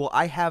 Later,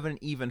 I haven't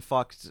even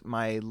fucked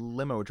my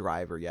limo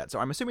driver yet, so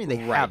I'm assuming they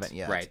haven't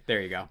yet. Right,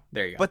 there you go.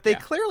 But they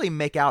clearly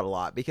make out a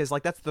lot because,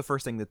 like, that's the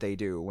first thing that they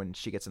do when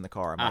she gets in the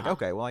car. I'm like,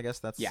 okay, well, I guess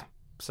that's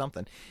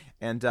something.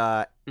 And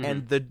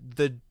and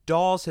the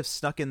dolls have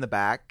snuck in the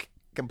back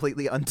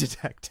completely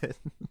undetected.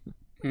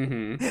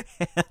 And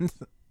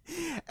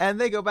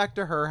they go back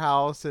to her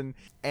house,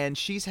 and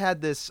she's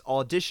had this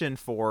audition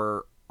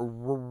for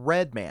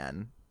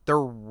Redman, the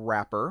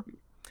rapper,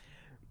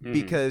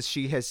 because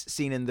she has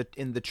seen in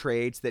the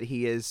trades that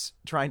he is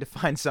trying to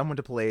find someone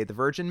to play the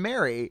Virgin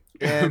Mary.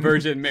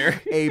 Virgin Mary.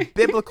 A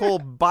biblical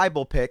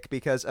Bible pick,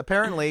 because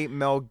apparently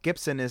Mel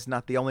Gibson is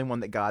not the only one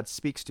that God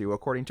speaks to,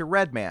 according to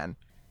Redman.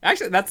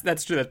 Actually,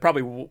 that's true. That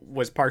probably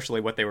was partially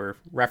what they were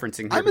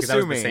referencing here, because that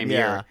was the same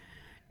year.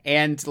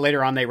 And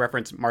later on, they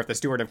referenced Martha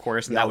Stewart, of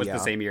course, and that was the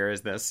same year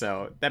as this,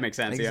 so that makes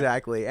sense.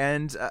 Exactly. Yeah.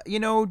 And,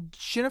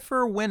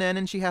 Jennifer went in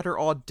and she had her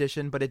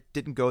audition, but it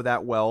didn't go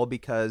that well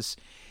because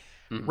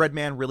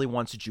Redman really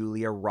wants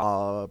Julia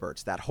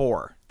Roberts, that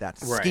whore, that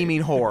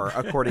scheming whore,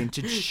 according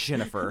to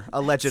Jennifer,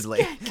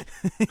 allegedly.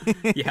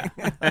 Yeah.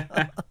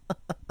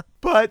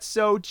 But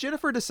so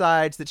Jennifer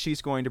decides that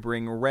she's going to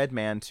bring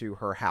Redman to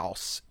her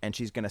house, and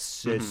she's going to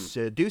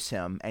seduce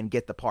him and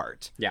get the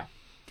part. Yeah.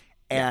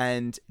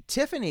 And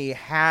Tiffany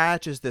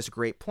hatches this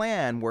great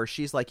plan where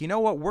she's like, you know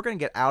what? We're going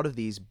to get out of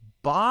these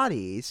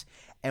bodies,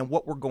 and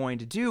what we're going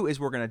to do is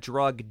we're going to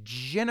drug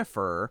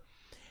Jennifer,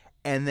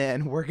 and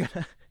then we're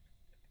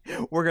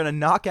gonna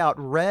knock out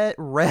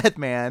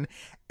Redman,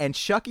 and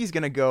Chucky's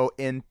going to go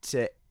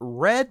into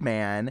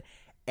Redman,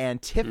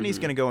 and Tiffany's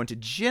going to go into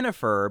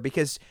Jennifer,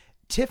 because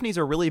Tiffany's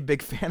a really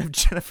big fan of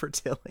Jennifer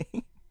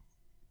Tilly.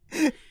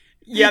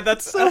 Yeah,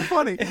 that's so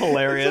funny.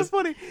 Hilarious. It's so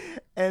funny.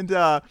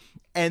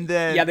 And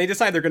then they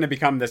decide they're going to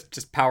become this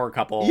just power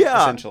couple,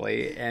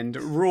 essentially, and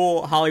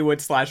rule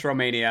Hollywood /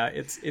 Romania.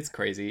 It's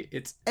crazy.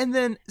 And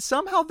then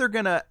somehow they're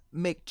going to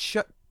make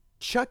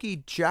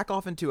Chucky jack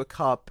off into a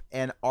cup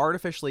and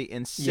artificially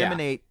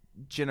inseminate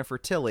Jennifer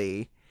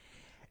Tilly,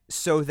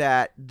 so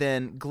that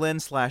then Glenn /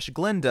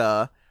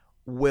 Glenda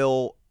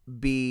will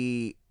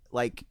be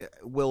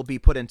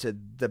put into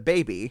the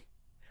baby,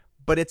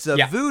 but it's a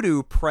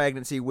voodoo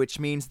pregnancy, which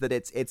means that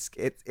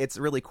it's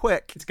really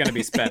quick. It's going to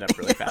be sped up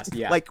really fast.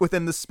 Yeah, like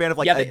within the span of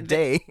a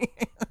day.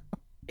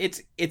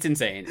 It's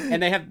insane.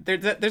 And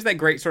there's that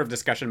great sort of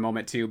discussion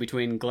moment too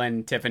between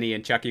Glenn, Tiffany,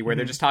 and Chucky, where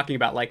they're just talking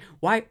about like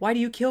why do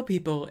you kill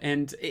people?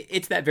 And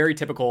it's that very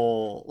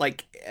typical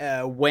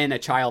when a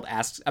child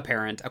asks a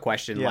parent a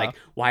question like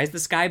why is the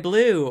sky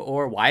blue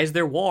or why is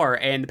there war,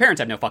 and the parents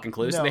have no fucking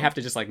clue, so they have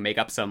to just like make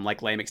up some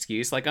like lame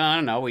excuse like, oh, I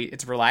don't know,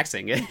 it's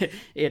relaxing.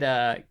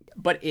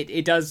 But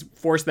it does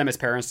force them as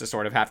parents to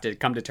sort of have to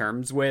come to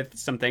terms with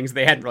some things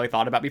they hadn't really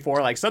thought about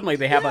before. Like suddenly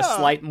they have a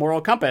slight moral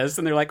compass,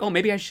 and they're like, oh,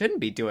 maybe I shouldn't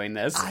be doing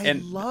this. I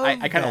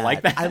kind of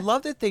like that. I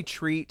love that they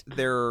treat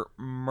their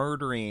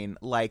murdering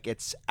like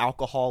it's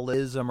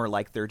alcoholism or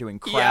like they're doing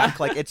crack.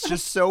 Like it's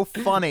just so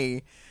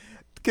funny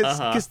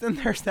because then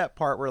there's that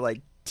part where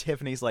like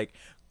Tiffany's like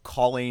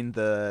calling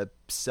the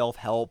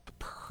self-help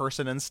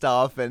person and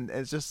stuff, and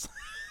it's just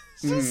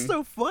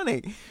so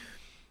funny.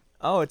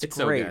 Oh, it's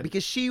great so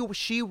because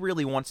she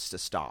really wants to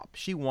stop.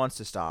 She wants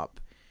to stop.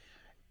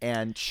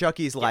 And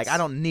Chucky's like, I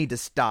don't need to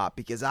stop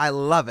because I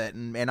love it.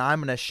 And I'm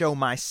going to show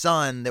my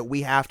son that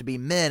we have to be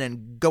men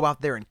and go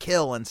out there and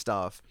kill and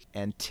stuff.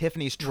 And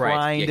Tiffany's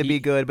trying to be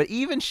good, but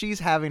even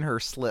she's having her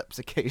slips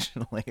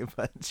occasionally,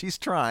 but she's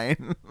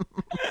trying.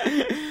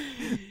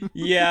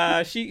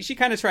 Yeah, she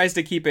kind of tries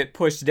to keep it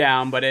pushed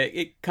down, but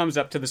it comes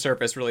up to the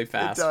surface really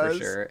fast for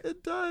sure.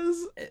 It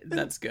does.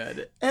 That's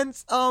good. And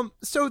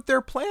so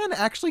their plan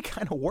actually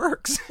kind of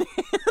works.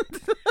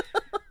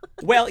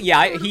 Well,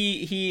 yeah,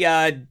 he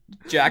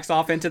jacks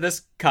off into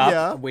this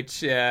cup,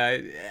 which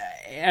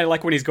I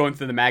like when he's going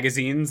through the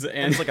magazines,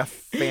 and it's like a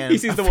fan. He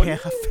sees the Fangoria.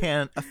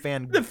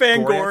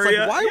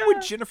 Like, why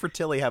would Jennifer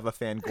Tilly have a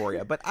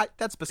Fangoria? But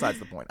that's besides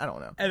the point. I don't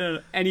know.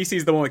 And he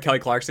sees the one with Kelly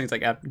Clarkson. He's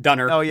like, done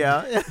her. Oh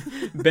yeah,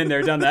 been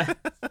there, done that.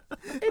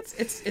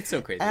 It's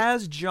so crazy.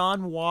 As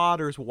John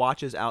Waters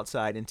watches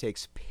outside and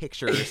takes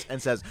pictures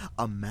and says,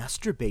 "A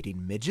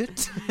masturbating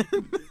midget."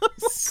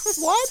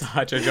 What?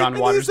 Such a John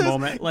Waters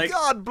moment. Like,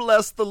 God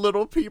bless the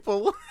little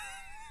people.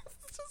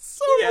 It's just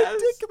so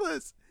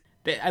ridiculous.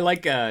 I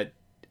like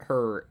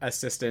her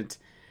assistant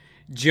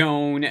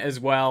Joan as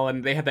well,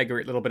 and they have that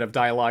great little bit of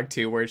dialogue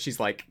too, where she's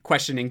like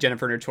questioning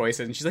Jennifer and her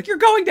choices, and she's like, "You're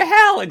going to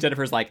hell," and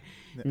Jennifer's like,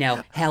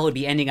 "No, hell would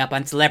be ending up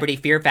on Celebrity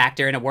Fear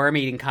Factor in a worm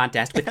eating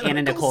contest with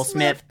Anna Nicole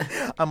Smith."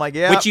 I'm like,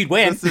 yeah, which you'd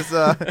win. This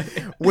is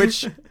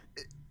which.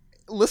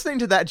 Listening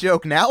to that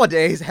joke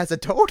nowadays has a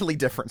totally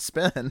different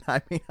spin. I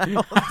mean,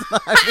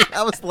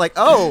 I was like,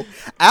 oh,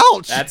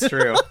 ouch. That's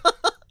true.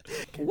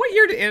 What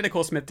year did Anna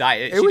Nicole Smith die?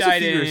 It was a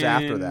few years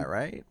after that,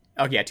 right?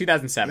 Oh, yeah,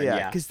 2007,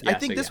 yeah. Because I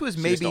think this was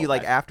maybe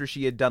like after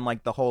she had done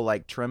like the whole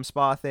like trim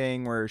spa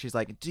thing where she's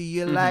like, do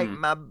you like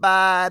my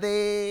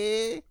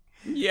body?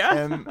 Yeah.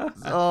 And,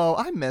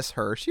 I miss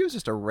her. She was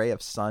just a ray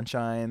of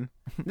sunshine.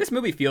 This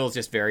movie feels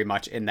just very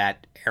much in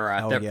that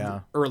era,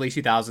 the early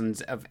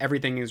 2000s of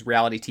everything is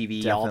reality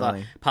TV, Definitely. all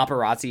the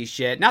paparazzi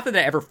shit. Not that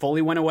ever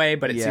fully went away,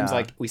 but it seems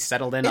like we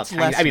settled in. It's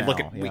less now,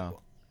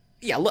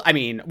 I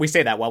mean, we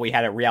say that while we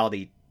had a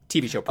reality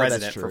TV show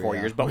president for 4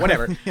 years, but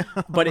whatever.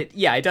 But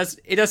it does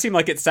seem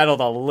like it settled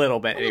a little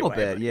bit. A little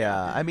bit,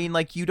 yeah. I mean,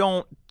 like, you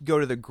don't go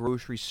to the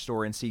grocery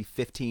store and see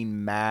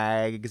 15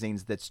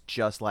 magazines that's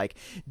just like,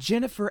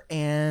 Jennifer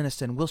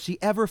Aniston, will she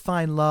ever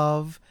find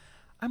love?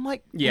 I'm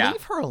like,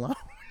 leave her alone.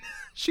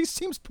 She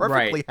seems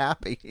perfectly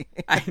happy.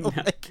 I know.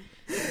 Like,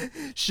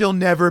 she'll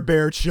never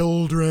bear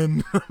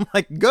children. I'm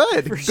like,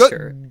 good.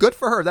 Sure. Good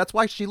for her. That's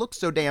why she looks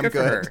so damn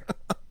good.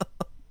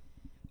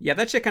 Yeah,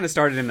 that shit kind of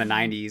started in the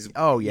 90s.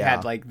 Oh, yeah. You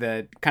had, like,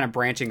 the kind of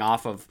branching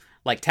off of,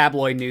 like,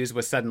 tabloid news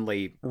was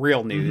suddenly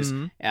real news,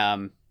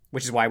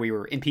 which is why we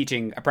were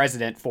impeaching a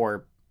president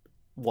for,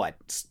 what,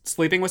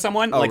 sleeping with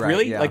someone? Oh, like, right,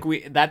 really? yeah. Like,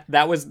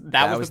 that was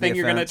the thing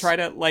you're going to try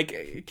to,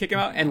 like, kick him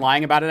out? And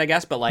lying about it, I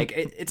guess. But, like,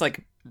 it's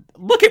like,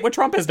 look at what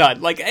Trump has done.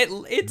 Like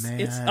it's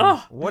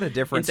what a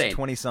difference insane.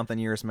 20-something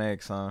years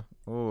makes, huh?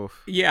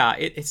 Oof. Yeah,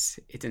 it's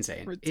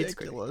insane.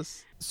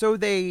 Ridiculous. So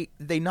they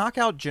knock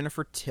out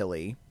Jennifer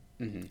Tilly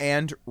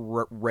and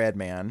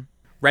Redman.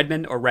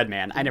 Redman or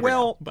Redman? I never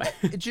know. But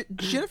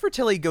Jennifer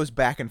Tilly goes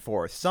back and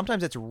forth.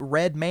 Sometimes it's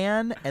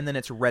Redman and then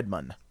it's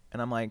Redman,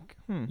 and I'm like,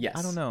 yes.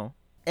 I don't know.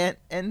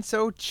 And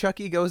so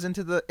Chucky goes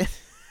into the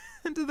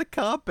into the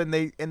cup, and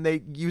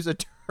they use a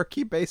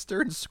turkey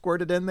baster and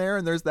squirt it in there,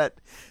 and there's that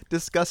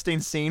disgusting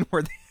scene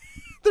where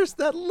there's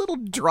that little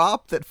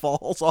drop that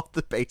falls off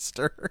the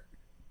baster.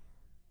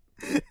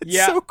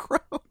 It's so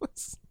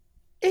gross.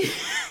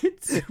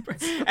 It's super.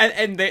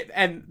 And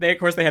they of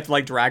course they have to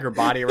like drag her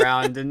body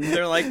around, and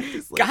they're like,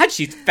 God,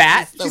 she's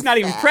fat. She's not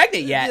even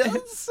pregnant yet. Yeah,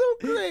 it's so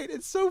great.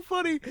 It's so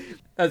funny.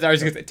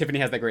 Tiffany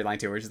has that great line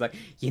too, where she's like,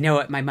 you know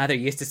what my mother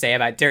used to say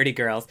about dirty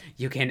girls?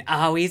 You can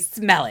always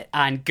smell it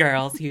on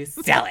girls who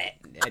sell it.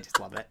 I just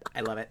love it.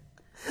 I love it.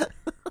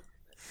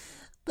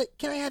 But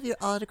can I have your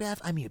autograph?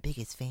 I'm your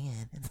biggest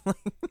fan.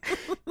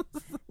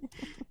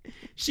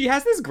 She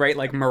has this great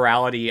like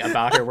morality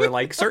about her, where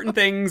like certain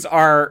things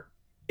are.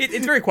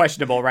 It's very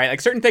questionable, right?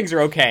 Like certain things are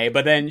okay,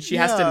 but then she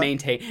has to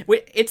maintain.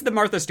 It's the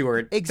Martha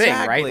Stewart thing,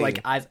 right? Like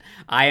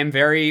I am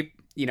very,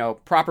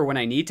 proper when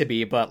I need to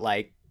be, but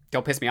like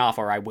don't piss me off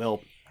or I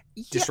will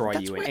destroy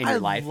you in your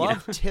life. I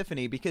love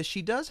Tiffany because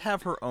she does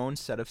have her own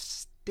set of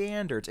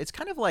standards. It's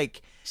kind of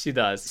like she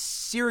does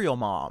Serial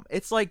Mom.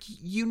 It's like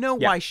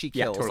why she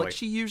kills. Totally. Like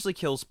she usually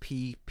kills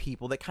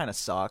people that kind of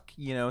suck,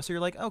 So you're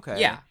like, okay,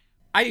 yeah.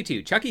 I do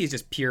too. Chucky is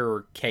just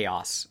pure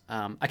chaos.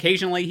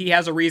 Occasionally he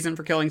has a reason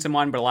for killing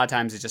someone, but a lot of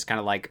times it's just kind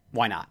of like,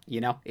 why not?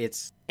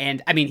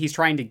 He's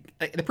trying to,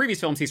 the previous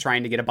films he's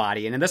trying to get a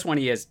body, and in this one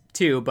he is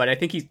too, but I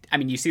think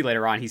you see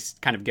later on he's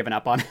kind of given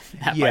up on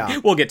that. Yeah.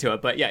 We'll get to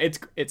it, but yeah,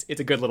 it's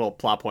a good little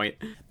plot point.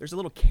 There's a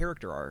little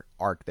character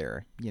arc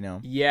there,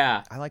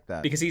 Yeah. I like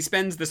that. Because he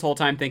spends this whole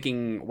time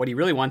thinking what he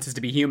really wants is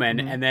to be human,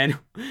 and then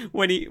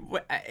when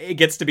it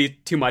gets to be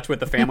too much with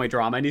the family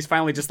drama, and he's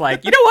finally just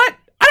like, you know what?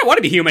 I don't want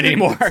to be human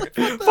anymore.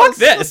 Fuck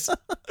this.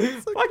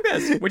 Fuck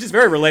this. Which is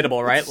very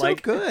relatable, right? It's so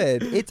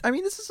good.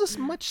 This is a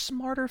much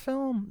smarter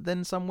film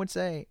than some would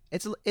say.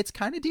 It's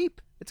kind of deep.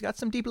 It's got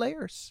some deep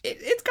layers.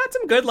 It's got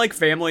some good like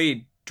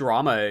family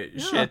drama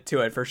shit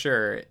to it for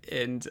sure,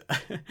 and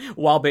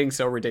while being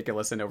so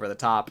ridiculous and over the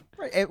top.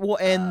 Right.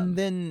 And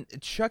then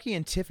Chucky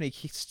and Tiffany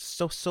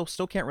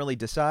still can't really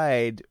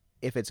decide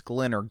if it's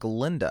Glenn or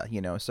Glinda.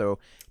 So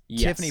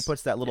Tiffany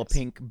puts that little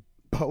pink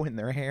bow in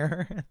their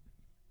hair.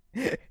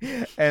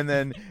 And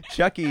then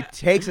Chucky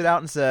takes it out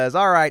and says,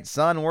 all right,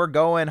 son, we're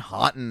going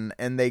hunting.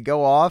 And they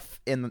go off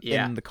in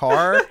the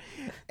car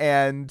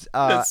and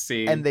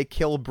they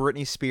kill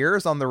Britney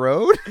Spears on the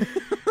road.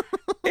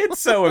 It's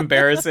so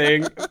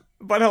embarrassing,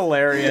 but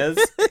hilarious.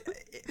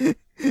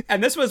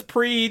 And this was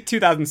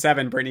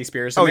pre-2007 Britney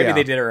Spears, so maybe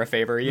they did her a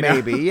favor,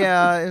 Maybe,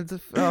 yeah.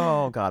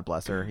 Oh, God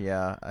bless her,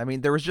 yeah.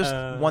 There was just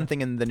one thing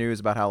in the news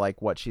about how,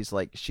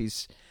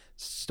 she's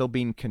still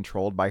being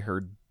controlled by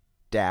her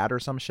dad or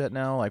some shit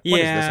now. Like, what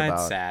is this about?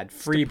 It's sad.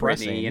 Free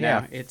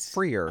Britney, it's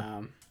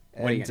freer.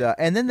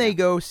 And then they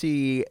go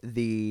see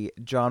the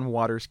John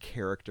Waters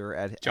character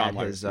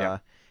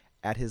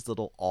at his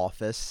little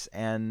office,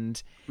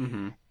 and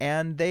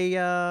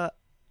they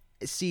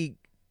see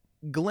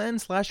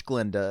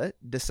Glenn/Glinda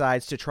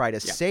decides to try to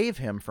save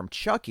him from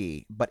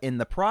Chucky, but in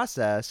the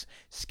process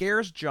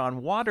scares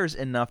John Waters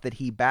enough that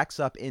he backs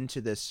up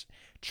into this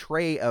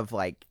tray of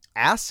like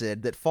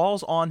acid that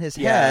falls on his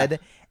head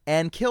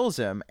and kills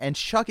him. And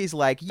Chucky's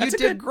like, "You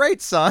did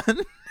great, son."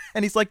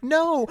 And he's like,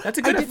 "No, that's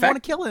a good I didn't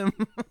want to kill him."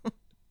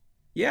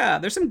 Yeah,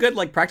 there's some good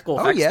like practical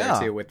effects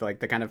there too, with like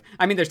the kind of.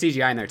 There's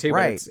CGI in there too,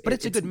 right? But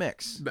it's a good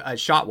mix.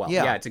 Shot well,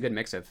 yeah. It's a good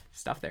mix of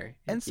stuff there.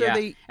 And so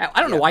I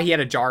don't know why he had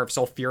a jar of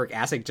sulfuric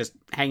acid just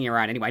hanging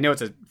around anyway. I know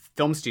it's a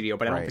film studio,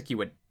 but I don't think you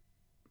would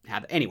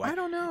have anyway. I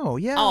don't know.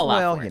 Yeah,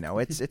 well,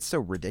 it's so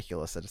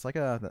ridiculous that it's like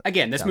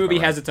again, this movie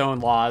has its own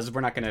laws.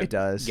 We're not going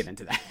to get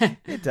into that.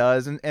 It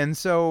does, and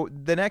so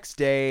the next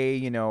day,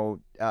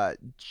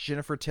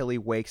 Jennifer Tilly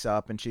wakes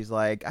up and she's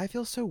like, "I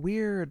feel so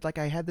weird. Like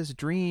I had this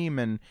dream,"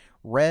 and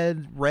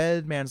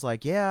Redman's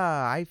like,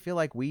 "Yeah, I feel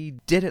like we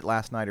did it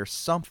last night or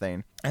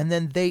something." And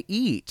then they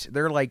eat.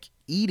 They're like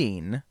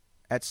eating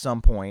at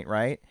some point,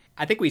 right?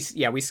 I think we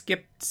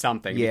skipped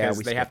something because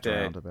they have to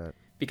around a bit.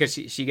 Because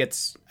she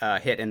gets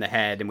hit in the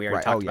head, and we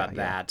already talked about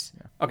that.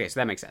 Yeah. Okay, so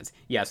that makes sense.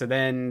 Yeah, so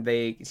then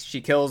she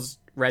kills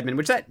Redman,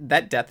 which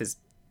that death is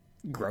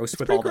gross.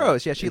 It's pretty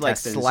gross. Yeah, she like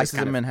slices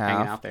him in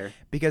half out there.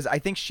 Because I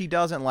think she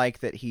doesn't like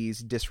that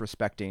he's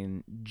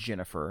disrespecting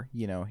Jennifer.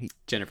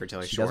 Jennifer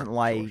Tilly. She doesn't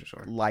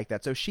like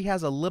that. So she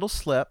has a little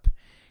slip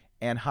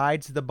and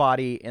hides the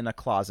body in a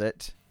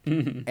closet.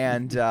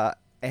 and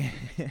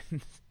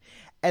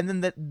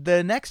then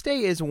the next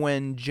day is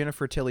when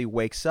Jennifer Tilly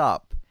wakes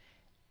up.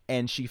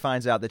 And she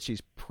finds out that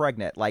she's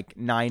pregnant, like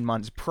 9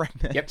 months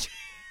pregnant. Yep.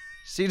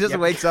 She just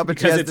wakes up and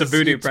because it's a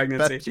voodoo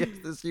pregnancy. She has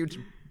this huge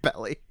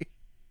belly.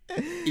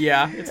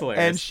 Yeah, it's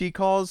hilarious. And she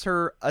calls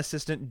her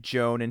assistant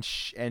Joan, and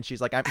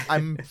she's like,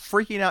 "I'm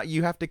freaking out.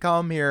 You have to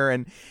come here."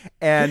 And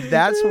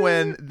that's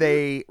when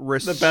they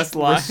the best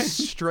line.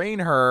 restrain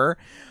her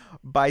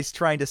by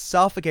trying to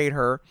suffocate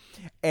her,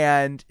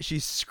 and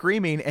she's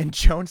screaming, and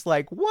Joan's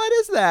like, "What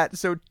is that?"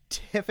 So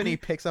Tiffany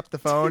picks up the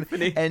phone,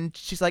 and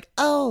she's like,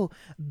 "Oh,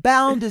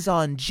 Bound is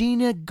on.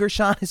 Gina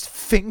Gershon is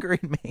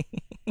fingering me."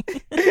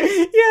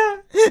 Yeah.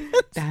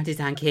 Bound is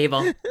on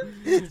cable.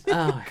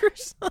 Oh,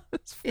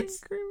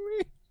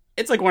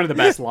 it's like one of the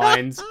best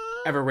lines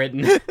ever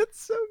written.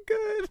 It's so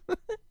good.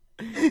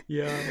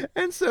 Yeah.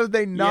 And so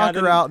they knock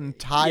her out and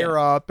tie her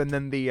up, and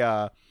then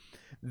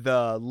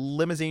the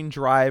limousine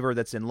driver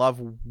that's in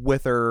love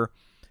with her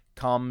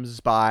comes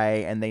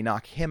by, and they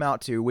knock him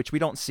out too, which we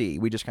don't see.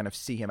 We just kind of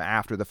see him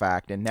after the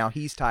fact, and now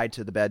he's tied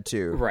to the bed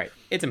too. Right.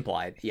 It's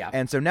implied. Yeah.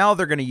 And so now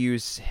they're going to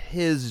use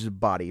his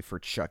body for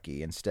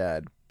Chucky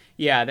instead.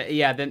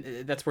 Yeah.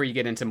 Then that's where you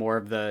get into more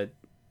of the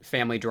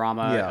family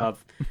drama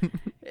of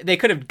they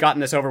could have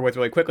gotten this over with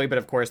really quickly, but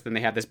of course then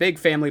they have this big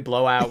family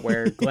blowout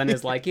where Glenn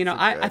is like,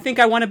 I think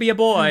I want to be a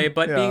boy,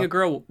 but being a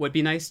girl would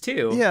be nice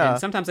too. And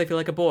sometimes I feel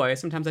like a boy,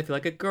 sometimes I feel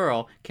like a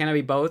girl. Can I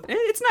be both?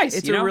 It's nice.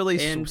 It's a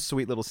really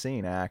sweet little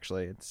scene,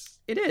 actually.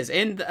 It is.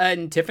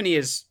 And Tiffany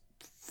is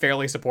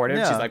fairly supportive.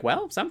 She's like,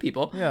 well, some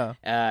people.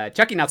 Yeah.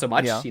 Chucky not so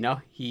much.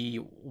 He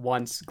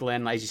wants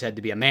Glenn, as you said,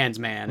 to be a man's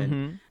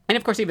man. And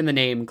of course, even the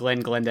name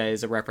Glenn Glinda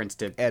is a reference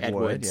to Ed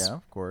Wood's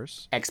of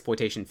course,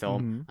 exploitation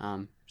film.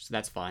 So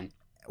that's fun.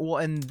 Well,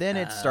 and then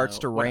it starts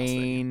to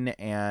rain,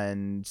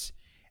 and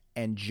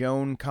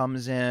Joan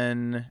comes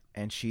in,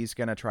 and she's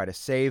gonna try to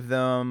save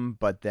them,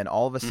 but then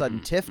all of a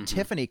sudden,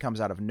 Tiffany comes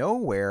out of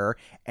nowhere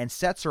and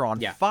sets her on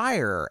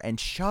fire. And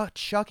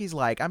Chucky's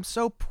like, "I'm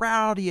so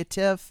proud of you,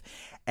 Tiff."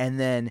 And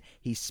then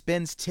he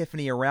spins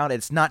Tiffany around.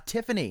 It's not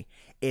Tiffany.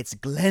 It's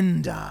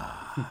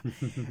Glinda,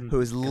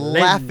 who's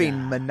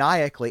laughing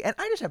maniacally. And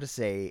I just have to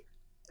say,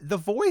 the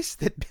voice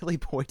that Billy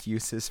Boyd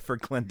uses for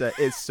Glinda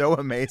is so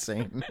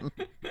amazing.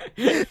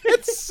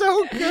 It's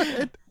so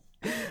good.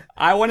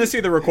 I want to see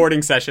the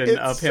recording session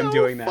of him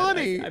doing that.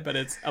 Funny. I bet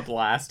it's a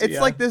blast. It's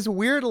like this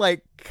weird,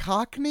 like,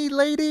 Cockney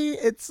lady.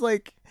 It's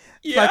like,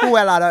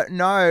 well, I don't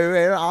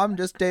know. I'm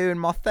just doing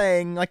my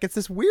thing. Like, it's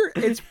this weird.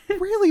 It's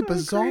really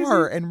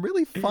bizarre and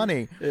really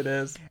funny. It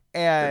is.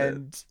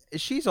 And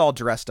she's all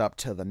dressed up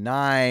to the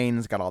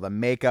nines, got all the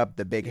makeup,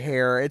 the big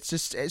hair. It's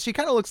just, she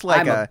kind of looks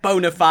like I'm a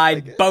bona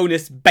fide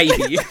bonus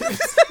baby.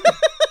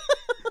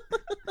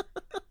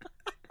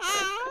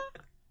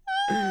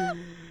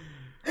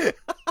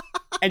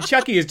 And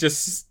Chucky is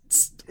just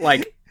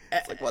like,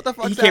 what the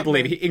fuck? He can't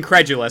believe it.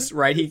 Incredulous,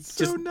 right? He's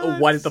just,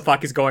 what the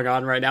fuck is going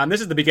on right now? And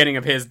this is the beginning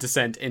of his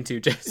descent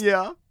into just,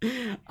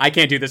 I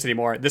can't do this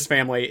anymore. This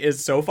family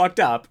is so fucked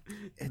up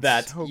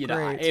that, so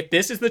if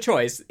this is the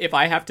choice, if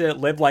I have to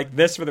live like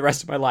this for the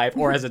rest of my life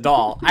or as a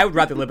doll, I would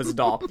rather live as a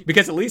doll.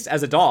 Because at least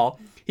as a doll,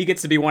 he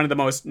gets to be one of the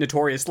most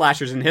notorious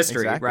slashers in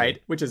history,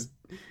 right? Which is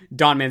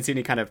Don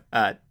Mancini kind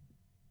of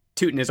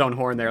tooting his own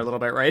horn there a little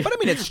bit, right? But I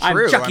mean, it's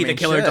true. I'm Chucky the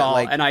Killer Doll,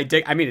 and I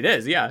dig. I mean, it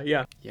is,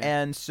 yeah.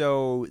 And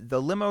so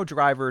the limo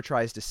driver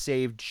tries to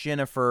save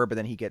Jennifer, but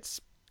then he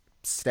gets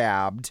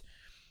stabbed,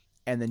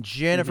 and then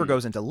Jennifer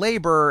goes into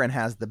labor and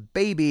has the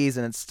babies,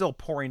 and it's still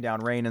pouring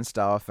down rain and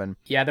stuff. And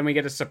then we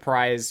get a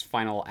surprise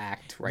final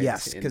act, right?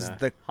 Yes, because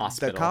the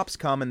cops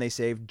come and they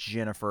save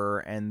Jennifer,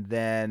 and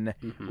then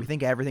we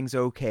think everything's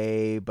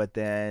okay, but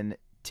then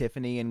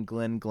Tiffany and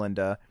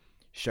Glinda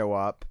show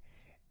up.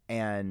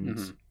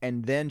 And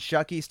then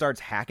Chucky starts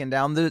hacking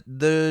down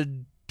the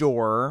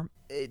door.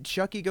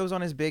 Chucky goes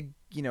on his big,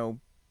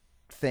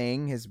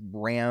 thing, his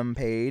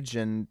rampage,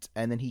 and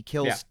then he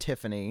kills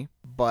Tiffany.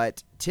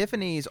 But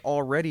Tiffany's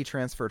already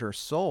transferred her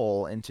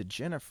soul into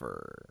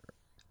Jennifer.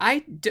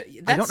 I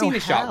don't know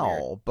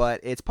how, but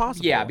it's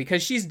possible. Yeah,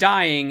 because she's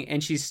dying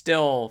and she's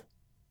still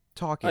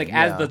talking, like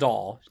as the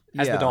doll.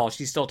 As the doll,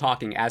 she's still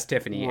talking as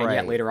Tiffany, and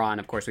yet later on,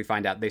 of course, we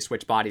find out they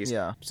switch bodies.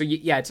 Yeah. So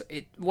it's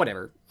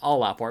whatever. I'll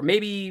allow for it.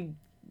 Maybe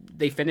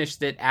they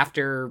finished it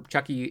after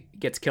Chucky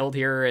gets killed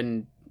here,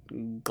 and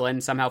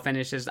Glenn somehow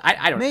finishes.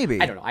 I don't know.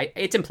 Maybe. I don't know.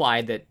 It's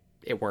implied that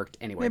it worked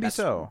anyway. Maybe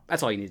so.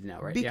 That's all you need to know,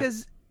 right?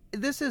 Because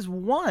this is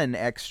one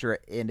extra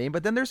ending,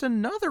 but then there's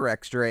another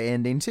extra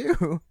ending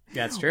too.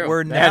 That's true.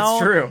 Where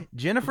now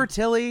Jennifer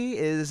Tilly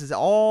is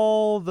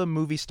all the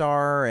movie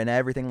star and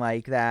everything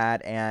like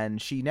that, and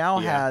she now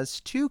has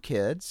two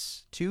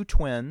kids, two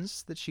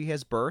twins that she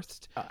has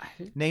birthed.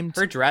 Named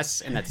her dress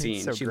in that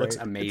scene, so she great. looks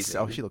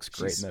amazing. She looks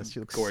great in this. She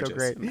looks gorgeous. So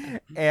great.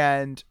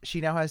 And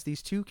she now has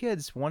these two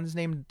kids. One's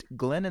named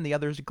Glenn and the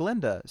other's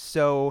Glinda.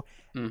 So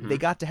they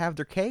got to have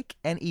their cake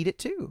and eat it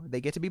too.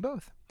 They get to be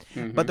both.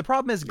 But the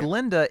problem is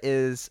Glinda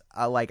is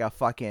like a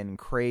fucking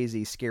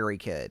crazy, scary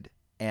kid.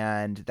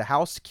 And the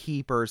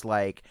housekeeper's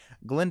like,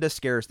 Glinda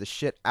scares the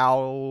shit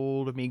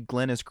out of me.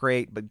 Glenn is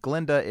great, but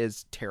Glinda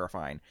is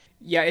terrifying.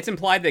 Yeah, it's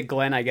implied that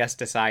Glenn, I guess,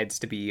 decides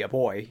to be a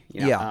boy.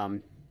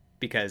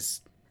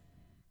 Because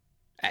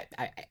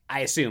I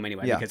assume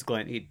anyway, Yeah. because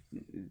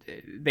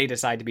they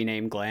decide to be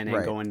named Glenn and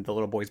Right. go into the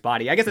little boy's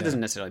body. I guess it doesn't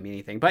necessarily mean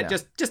anything, but Yeah.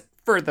 just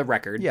for the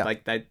record, Yeah.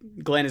 like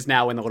that Glenn is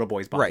now in the little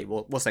boy's body. Right.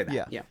 We'll say that.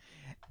 Yeah. Yeah.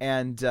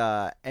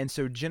 And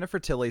so Jennifer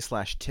Tilly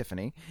 /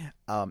 Tiffany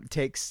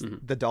takes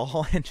the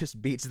doll and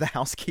just beats the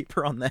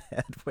housekeeper on the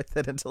head with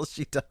it until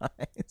she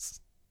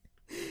dies.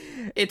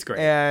 It's great.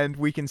 And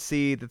we can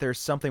see that there's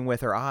something with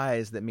her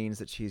eyes that means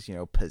that she's,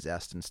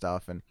 possessed and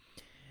stuff. And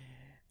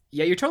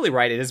Yeah, you're totally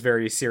right. It is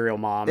very serial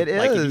mom. It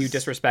Like, if is. you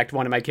disrespect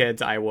one of my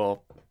kids, I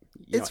will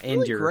It's end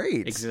really your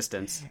great.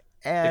 existence.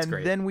 And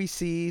great. then we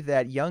see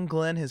that young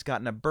Glenn has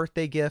gotten a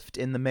birthday gift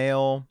in the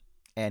mail,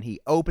 and he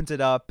opens it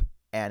up,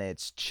 and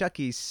it's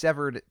Chucky's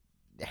severed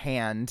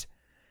hand,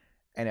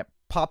 and it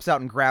pops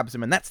out and grabs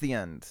him, and that's the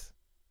end.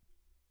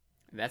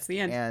 That's the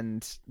end.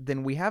 And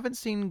then we haven't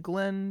seen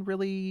Glenn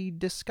really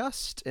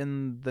discussed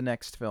in the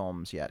next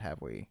films yet,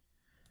 have we?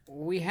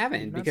 We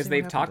haven't, Not because seen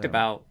they've what talked happened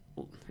about...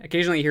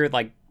 Occasionally you hear,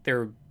 like,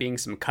 there being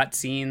some cut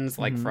scenes,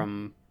 like, Mhm.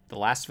 from the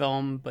last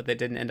film, but that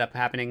didn't end up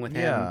happening with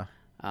Yeah.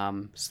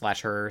 him.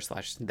 / her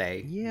 /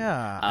 they.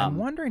 Yeah. I'm Um,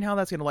 wondering how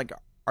that's going to,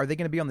 are they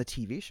going to be on the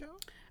TV show?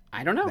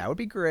 I don't know. That would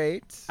be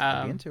great. I'd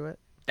be Um, into it.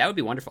 That would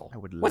be wonderful. I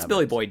would What's love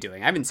Billy it. Boyd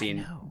doing? I haven't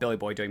seen know. Billy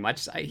Boyd doing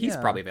much. He's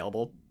Yeah. probably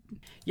available.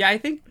 Yeah, I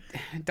think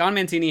Don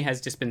Mancini has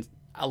just been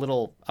a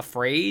little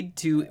afraid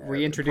to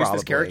reintroduce this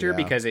probably, character yeah.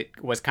 because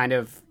it was kind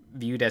of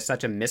viewed as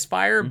such a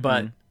misfire. Mm-hmm.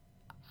 But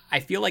I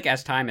feel like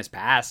as time has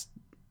passed,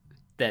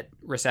 that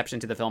reception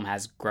to the film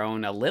has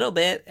grown a little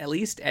bit, at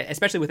least,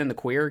 especially within the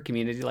queer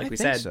community, like I we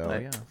think said. so,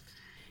 But yeah.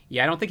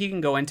 yeah, I don't think you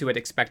can go into it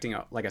expecting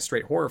a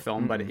straight horror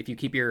film, but if you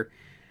keep your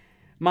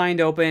mind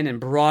open and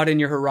broaden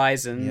your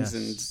horizons Yes.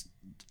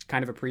 and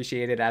kind of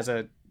appreciate it as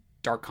a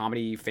dark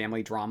comedy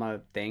family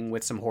drama thing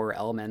with some horror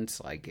elements,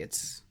 like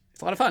it's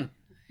a lot of fun.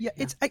 Yeah,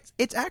 it's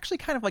actually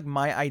kind of like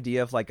my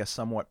idea of like a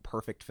somewhat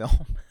perfect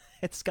film.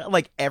 It's got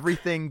like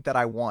everything that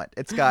I want.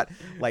 It's got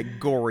like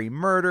gory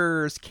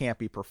murders,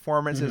 campy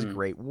performances,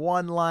 great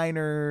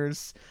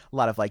one-liners, a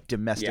lot of like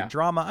domestic Yeah.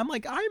 drama.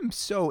 I'm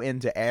so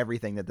into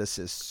everything that this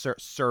is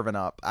serving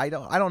up. I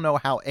don't know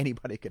how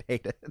anybody could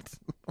hate it.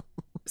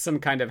 Some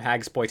kind of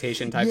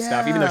hagsploitation type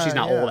stuff, even though she's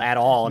not Yeah, old at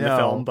all in the No.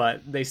 film,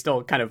 but they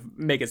still kind of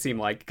make it seem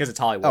like, because it's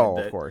Hollywood. Oh,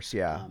 that, of course,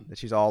 yeah. That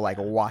she's all like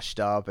washed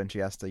up and she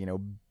has to,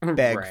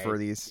 beg Right. for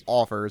these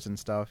offers and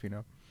stuff,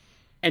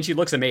 And she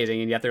looks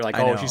amazing, and yet they're like,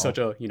 I oh, know. she's such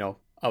a,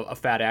 a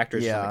fat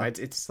actress. Yeah. Like,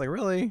 It's like,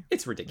 really?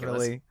 it's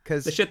ridiculous. Really?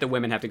 Because The shit that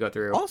women have to go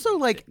through. also,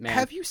 like, Man.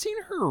 have you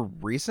seen her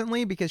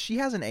recently? Because she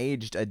hasn't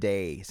aged a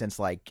day since,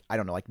 like, I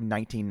don't know, like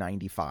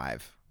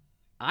 1995.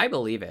 I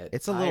believe it.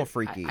 It's a little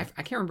freaky. I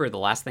can't remember the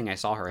last thing I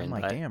saw her I'm in.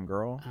 like, but, damn,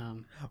 girl.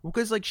 Um,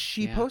 Because, like,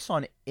 she yeah. posts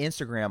on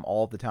Instagram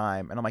all the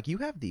time, and I'm like, you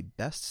have the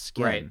best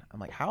skin. Right. I'm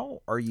like,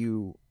 how are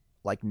you,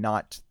 like,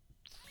 not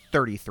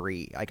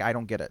 33? Like, I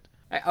don't get it.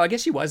 I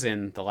guess she was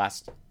in the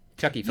last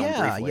Chucky film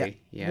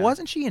briefly. Yeah.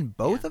 Wasn't she in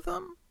both of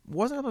them?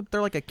 Wasn't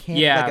there like a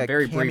Yeah, like a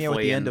very cameo at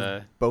briefly the in end the-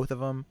 of both of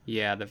them?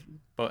 Yeah,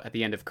 at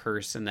the end of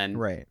Curse, and then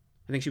Right.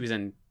 I think she was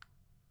in,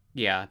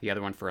 the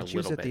other one for a She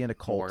was little at bit the end of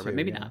Cult, more, too, but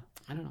maybe yeah. not.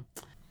 I don't know.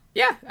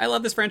 Yeah, I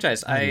love this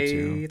franchise. I do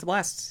too. It's a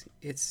blast.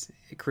 It's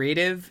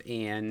creative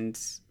and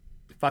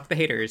fuck the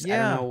haters. I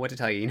Yeah. don't know what to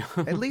tell you.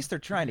 At least they're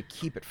trying to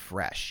keep it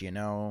fresh,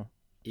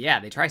 Yeah,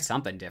 they try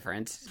something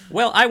different.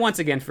 Well, I once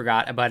again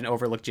forgot about an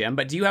overlooked gem,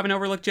 but do you have an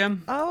overlooked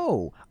gem?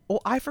 Oh,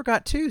 well, I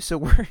forgot too. So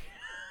we're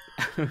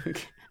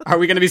Are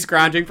we going to be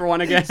scrounging for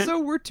one again? so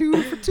we're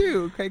 2 for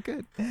 2. Okay,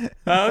 good.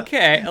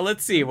 Okay,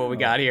 let's see what we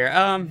got here.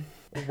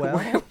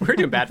 Well, we're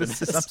doing bad for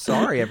this. I'm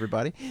sorry,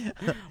 everybody.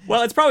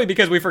 Well, it's probably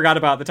because we forgot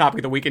about the topic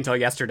of the week until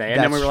yesterday,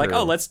 and then we That's were like, true.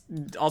 "Oh, let's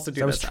also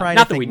do I was this." trying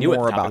Not to that we think knew what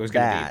more the topic about was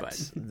going to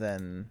that be, but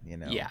than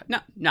yeah,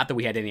 not that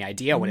we had any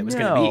idea what it was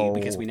going to be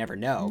because we never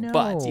know. No,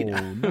 But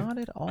not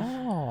at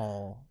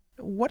all.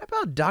 What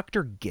about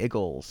Dr.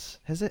 Giggles?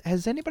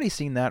 Has anybody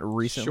seen that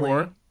recently?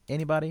 Sure.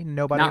 Anybody?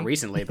 Nobody? not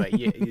recently, but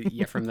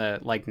yeah, from the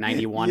like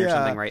 91 or Yeah.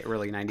 something, right?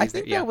 Early 90s. I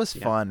think yeah, that was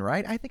yeah. fun,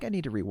 right? I think I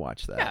need to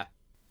rewatch that. Yeah.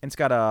 And it's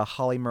got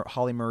Holly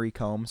Marie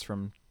Combs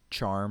from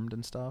Charmed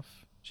and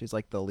stuff. She's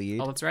like the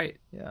lead. Oh, that's right.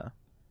 Yeah.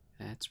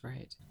 That's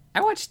right.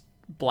 I watched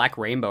Black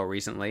Rainbow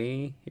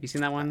recently. Have you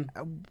seen that one?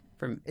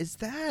 From Is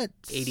that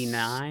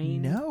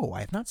 89? No, I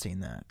have not seen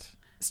that.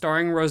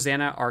 starring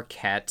Rosanna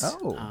Arquette.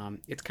 Oh.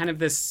 It's kind of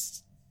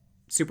this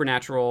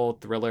supernatural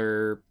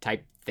thriller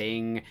type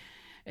thing.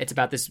 It's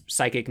about this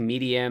psychic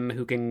medium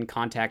who can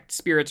contact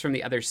spirits from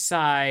the other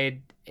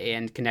side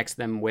and connects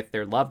them with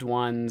their loved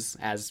ones,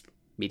 as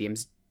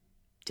mediums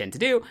tend to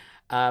do.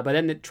 But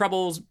then the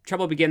trouble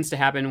begins to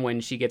happen when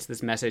she gets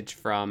this message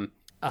from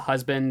a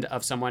husband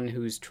of someone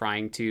who's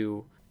trying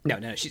to...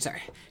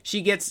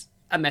 She gets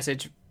a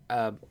message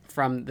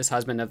from this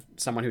husband of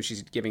someone who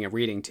she's giving a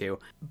reading to.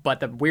 But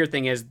the weird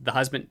thing is the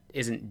husband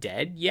isn't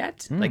dead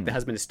yet. Like, the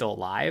husband is still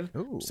alive.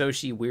 Ooh. So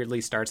she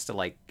weirdly starts to,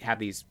 like, have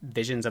these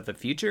visions of the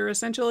future,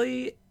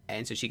 essentially.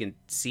 And so she can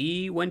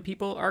see when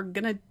people are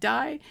gonna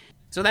die.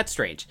 So that's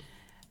strange.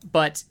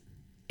 But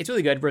it's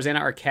really good. Rosanna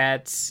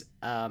Arquette.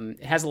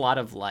 It has a lot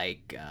of,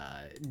 like,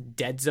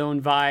 Dead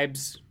Zone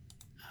vibes.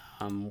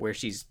 where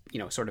she's,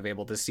 sort of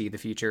able to see the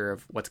future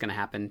of what's going to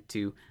happen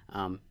to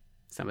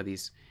some of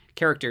these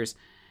characters.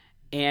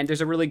 And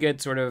there's a really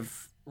good sort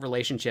of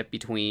relationship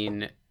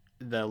between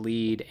the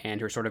lead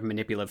and her sort of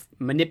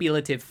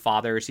manipulative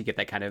father. So you get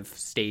that kind of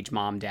stage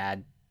mom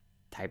dad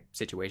type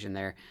situation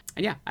there.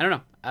 And yeah, I don't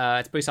know.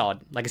 It's pretty solid.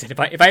 Like I said,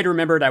 if I had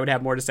remembered, I would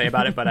have more to say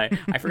about it, but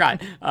I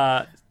forgot.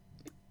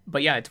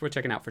 But yeah, it's worth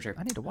checking out for sure.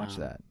 I need to watch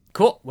that.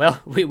 Cool. Well,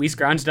 we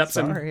scrounged up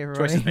some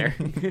choices there.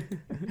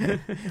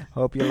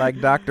 Hope you like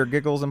Dr.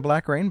 Giggles and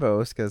Black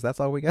Rainbows, because that's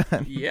all we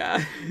got.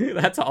 Yeah,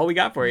 that's all we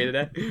got for you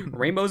today.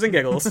 Rainbows and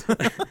giggles.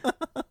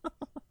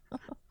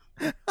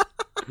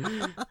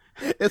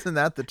 Isn't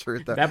that the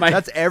truth, though?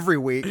 That's every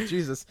week.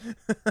 Jesus.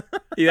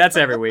 Yeah, that's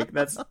every week.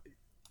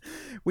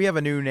 We have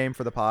a new name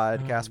for the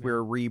podcast.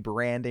 We're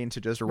rebranding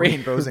to just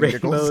Rainbows and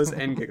Giggles. Rainbows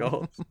and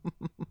Giggles.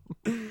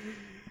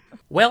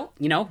 Well,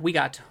 we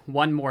got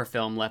one more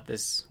film left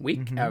this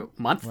week,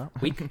 month,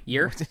 week,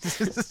 year.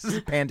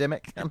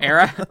 Pandemic.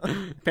 Era.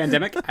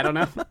 Pandemic. I don't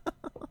know.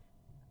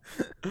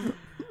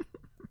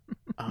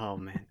 Oh,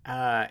 man.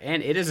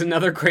 And it is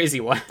another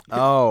crazy one.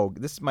 Oh,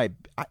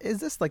 is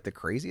this like the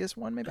craziest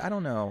one? Maybe? I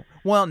don't know.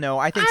 Well, no,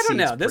 I think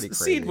Seed's pretty crazy.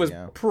 Seed was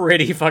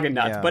pretty fucking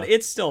nuts, but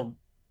it's still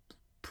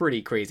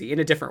pretty crazy in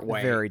a different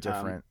way. Very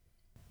different.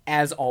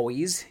 As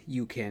always,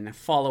 you can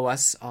follow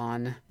us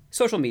on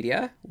social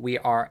media. We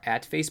are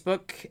at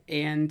Facebook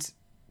and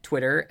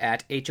Twitter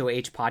at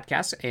HOH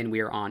Podcast, and we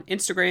are on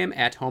Instagram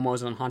at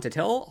Homos on Haunted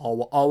Hill,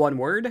 all one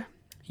word.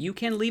 You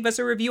can leave us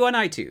a review on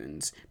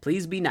iTunes.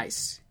 Please be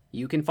nice.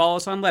 You can follow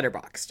us on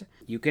Letterboxd.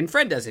 You can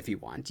friend us if you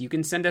want. You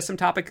can send us some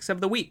topics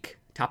of the week.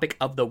 Topics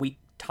of the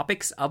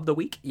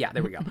week? Yeah,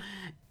 there we go.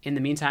 In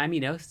the meantime,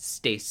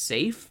 stay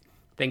safe.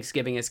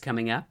 Thanksgiving is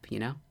coming up,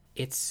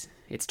 It's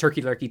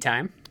turkey lurkey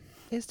time.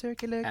 It's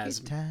turkey lurkey's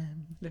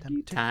time.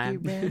 Turkey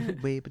ran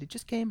away, but he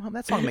just came home.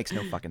 That song makes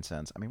no fucking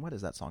sense. I mean, what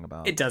is that song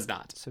about? It does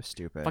not. It's so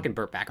stupid. Fucking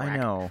Burt Bacharach. I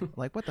know.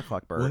 Like, what the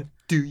fuck, Burt? What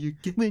do you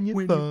get when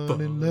you fall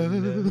in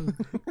love?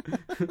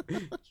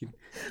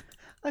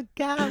 A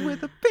guy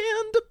with a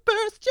pen to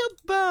burst your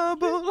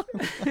bubble.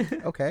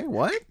 Okay,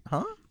 what?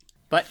 Huh?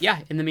 But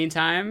yeah, in the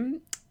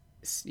meantime,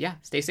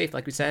 stay safe,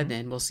 like we said,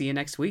 and we'll see you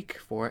next week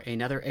for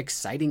another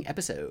exciting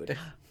episode.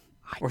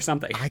 Or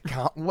something. I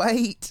can't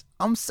wait.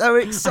 I'm so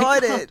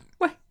excited.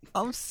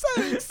 I'm so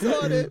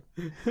excited.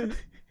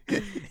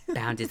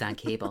 Bound is on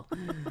cable.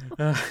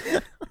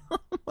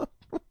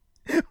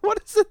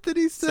 What is it that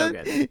he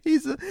said? So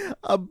he's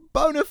a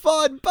bona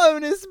fide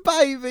bonus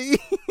baby.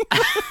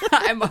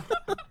 I'm a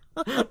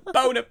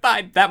bona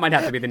fide. That might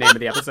have to be the name of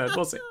the episode.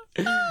 We'll see.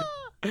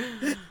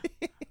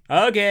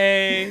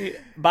 Okay.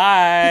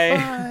 Bye.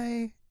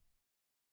 Bye.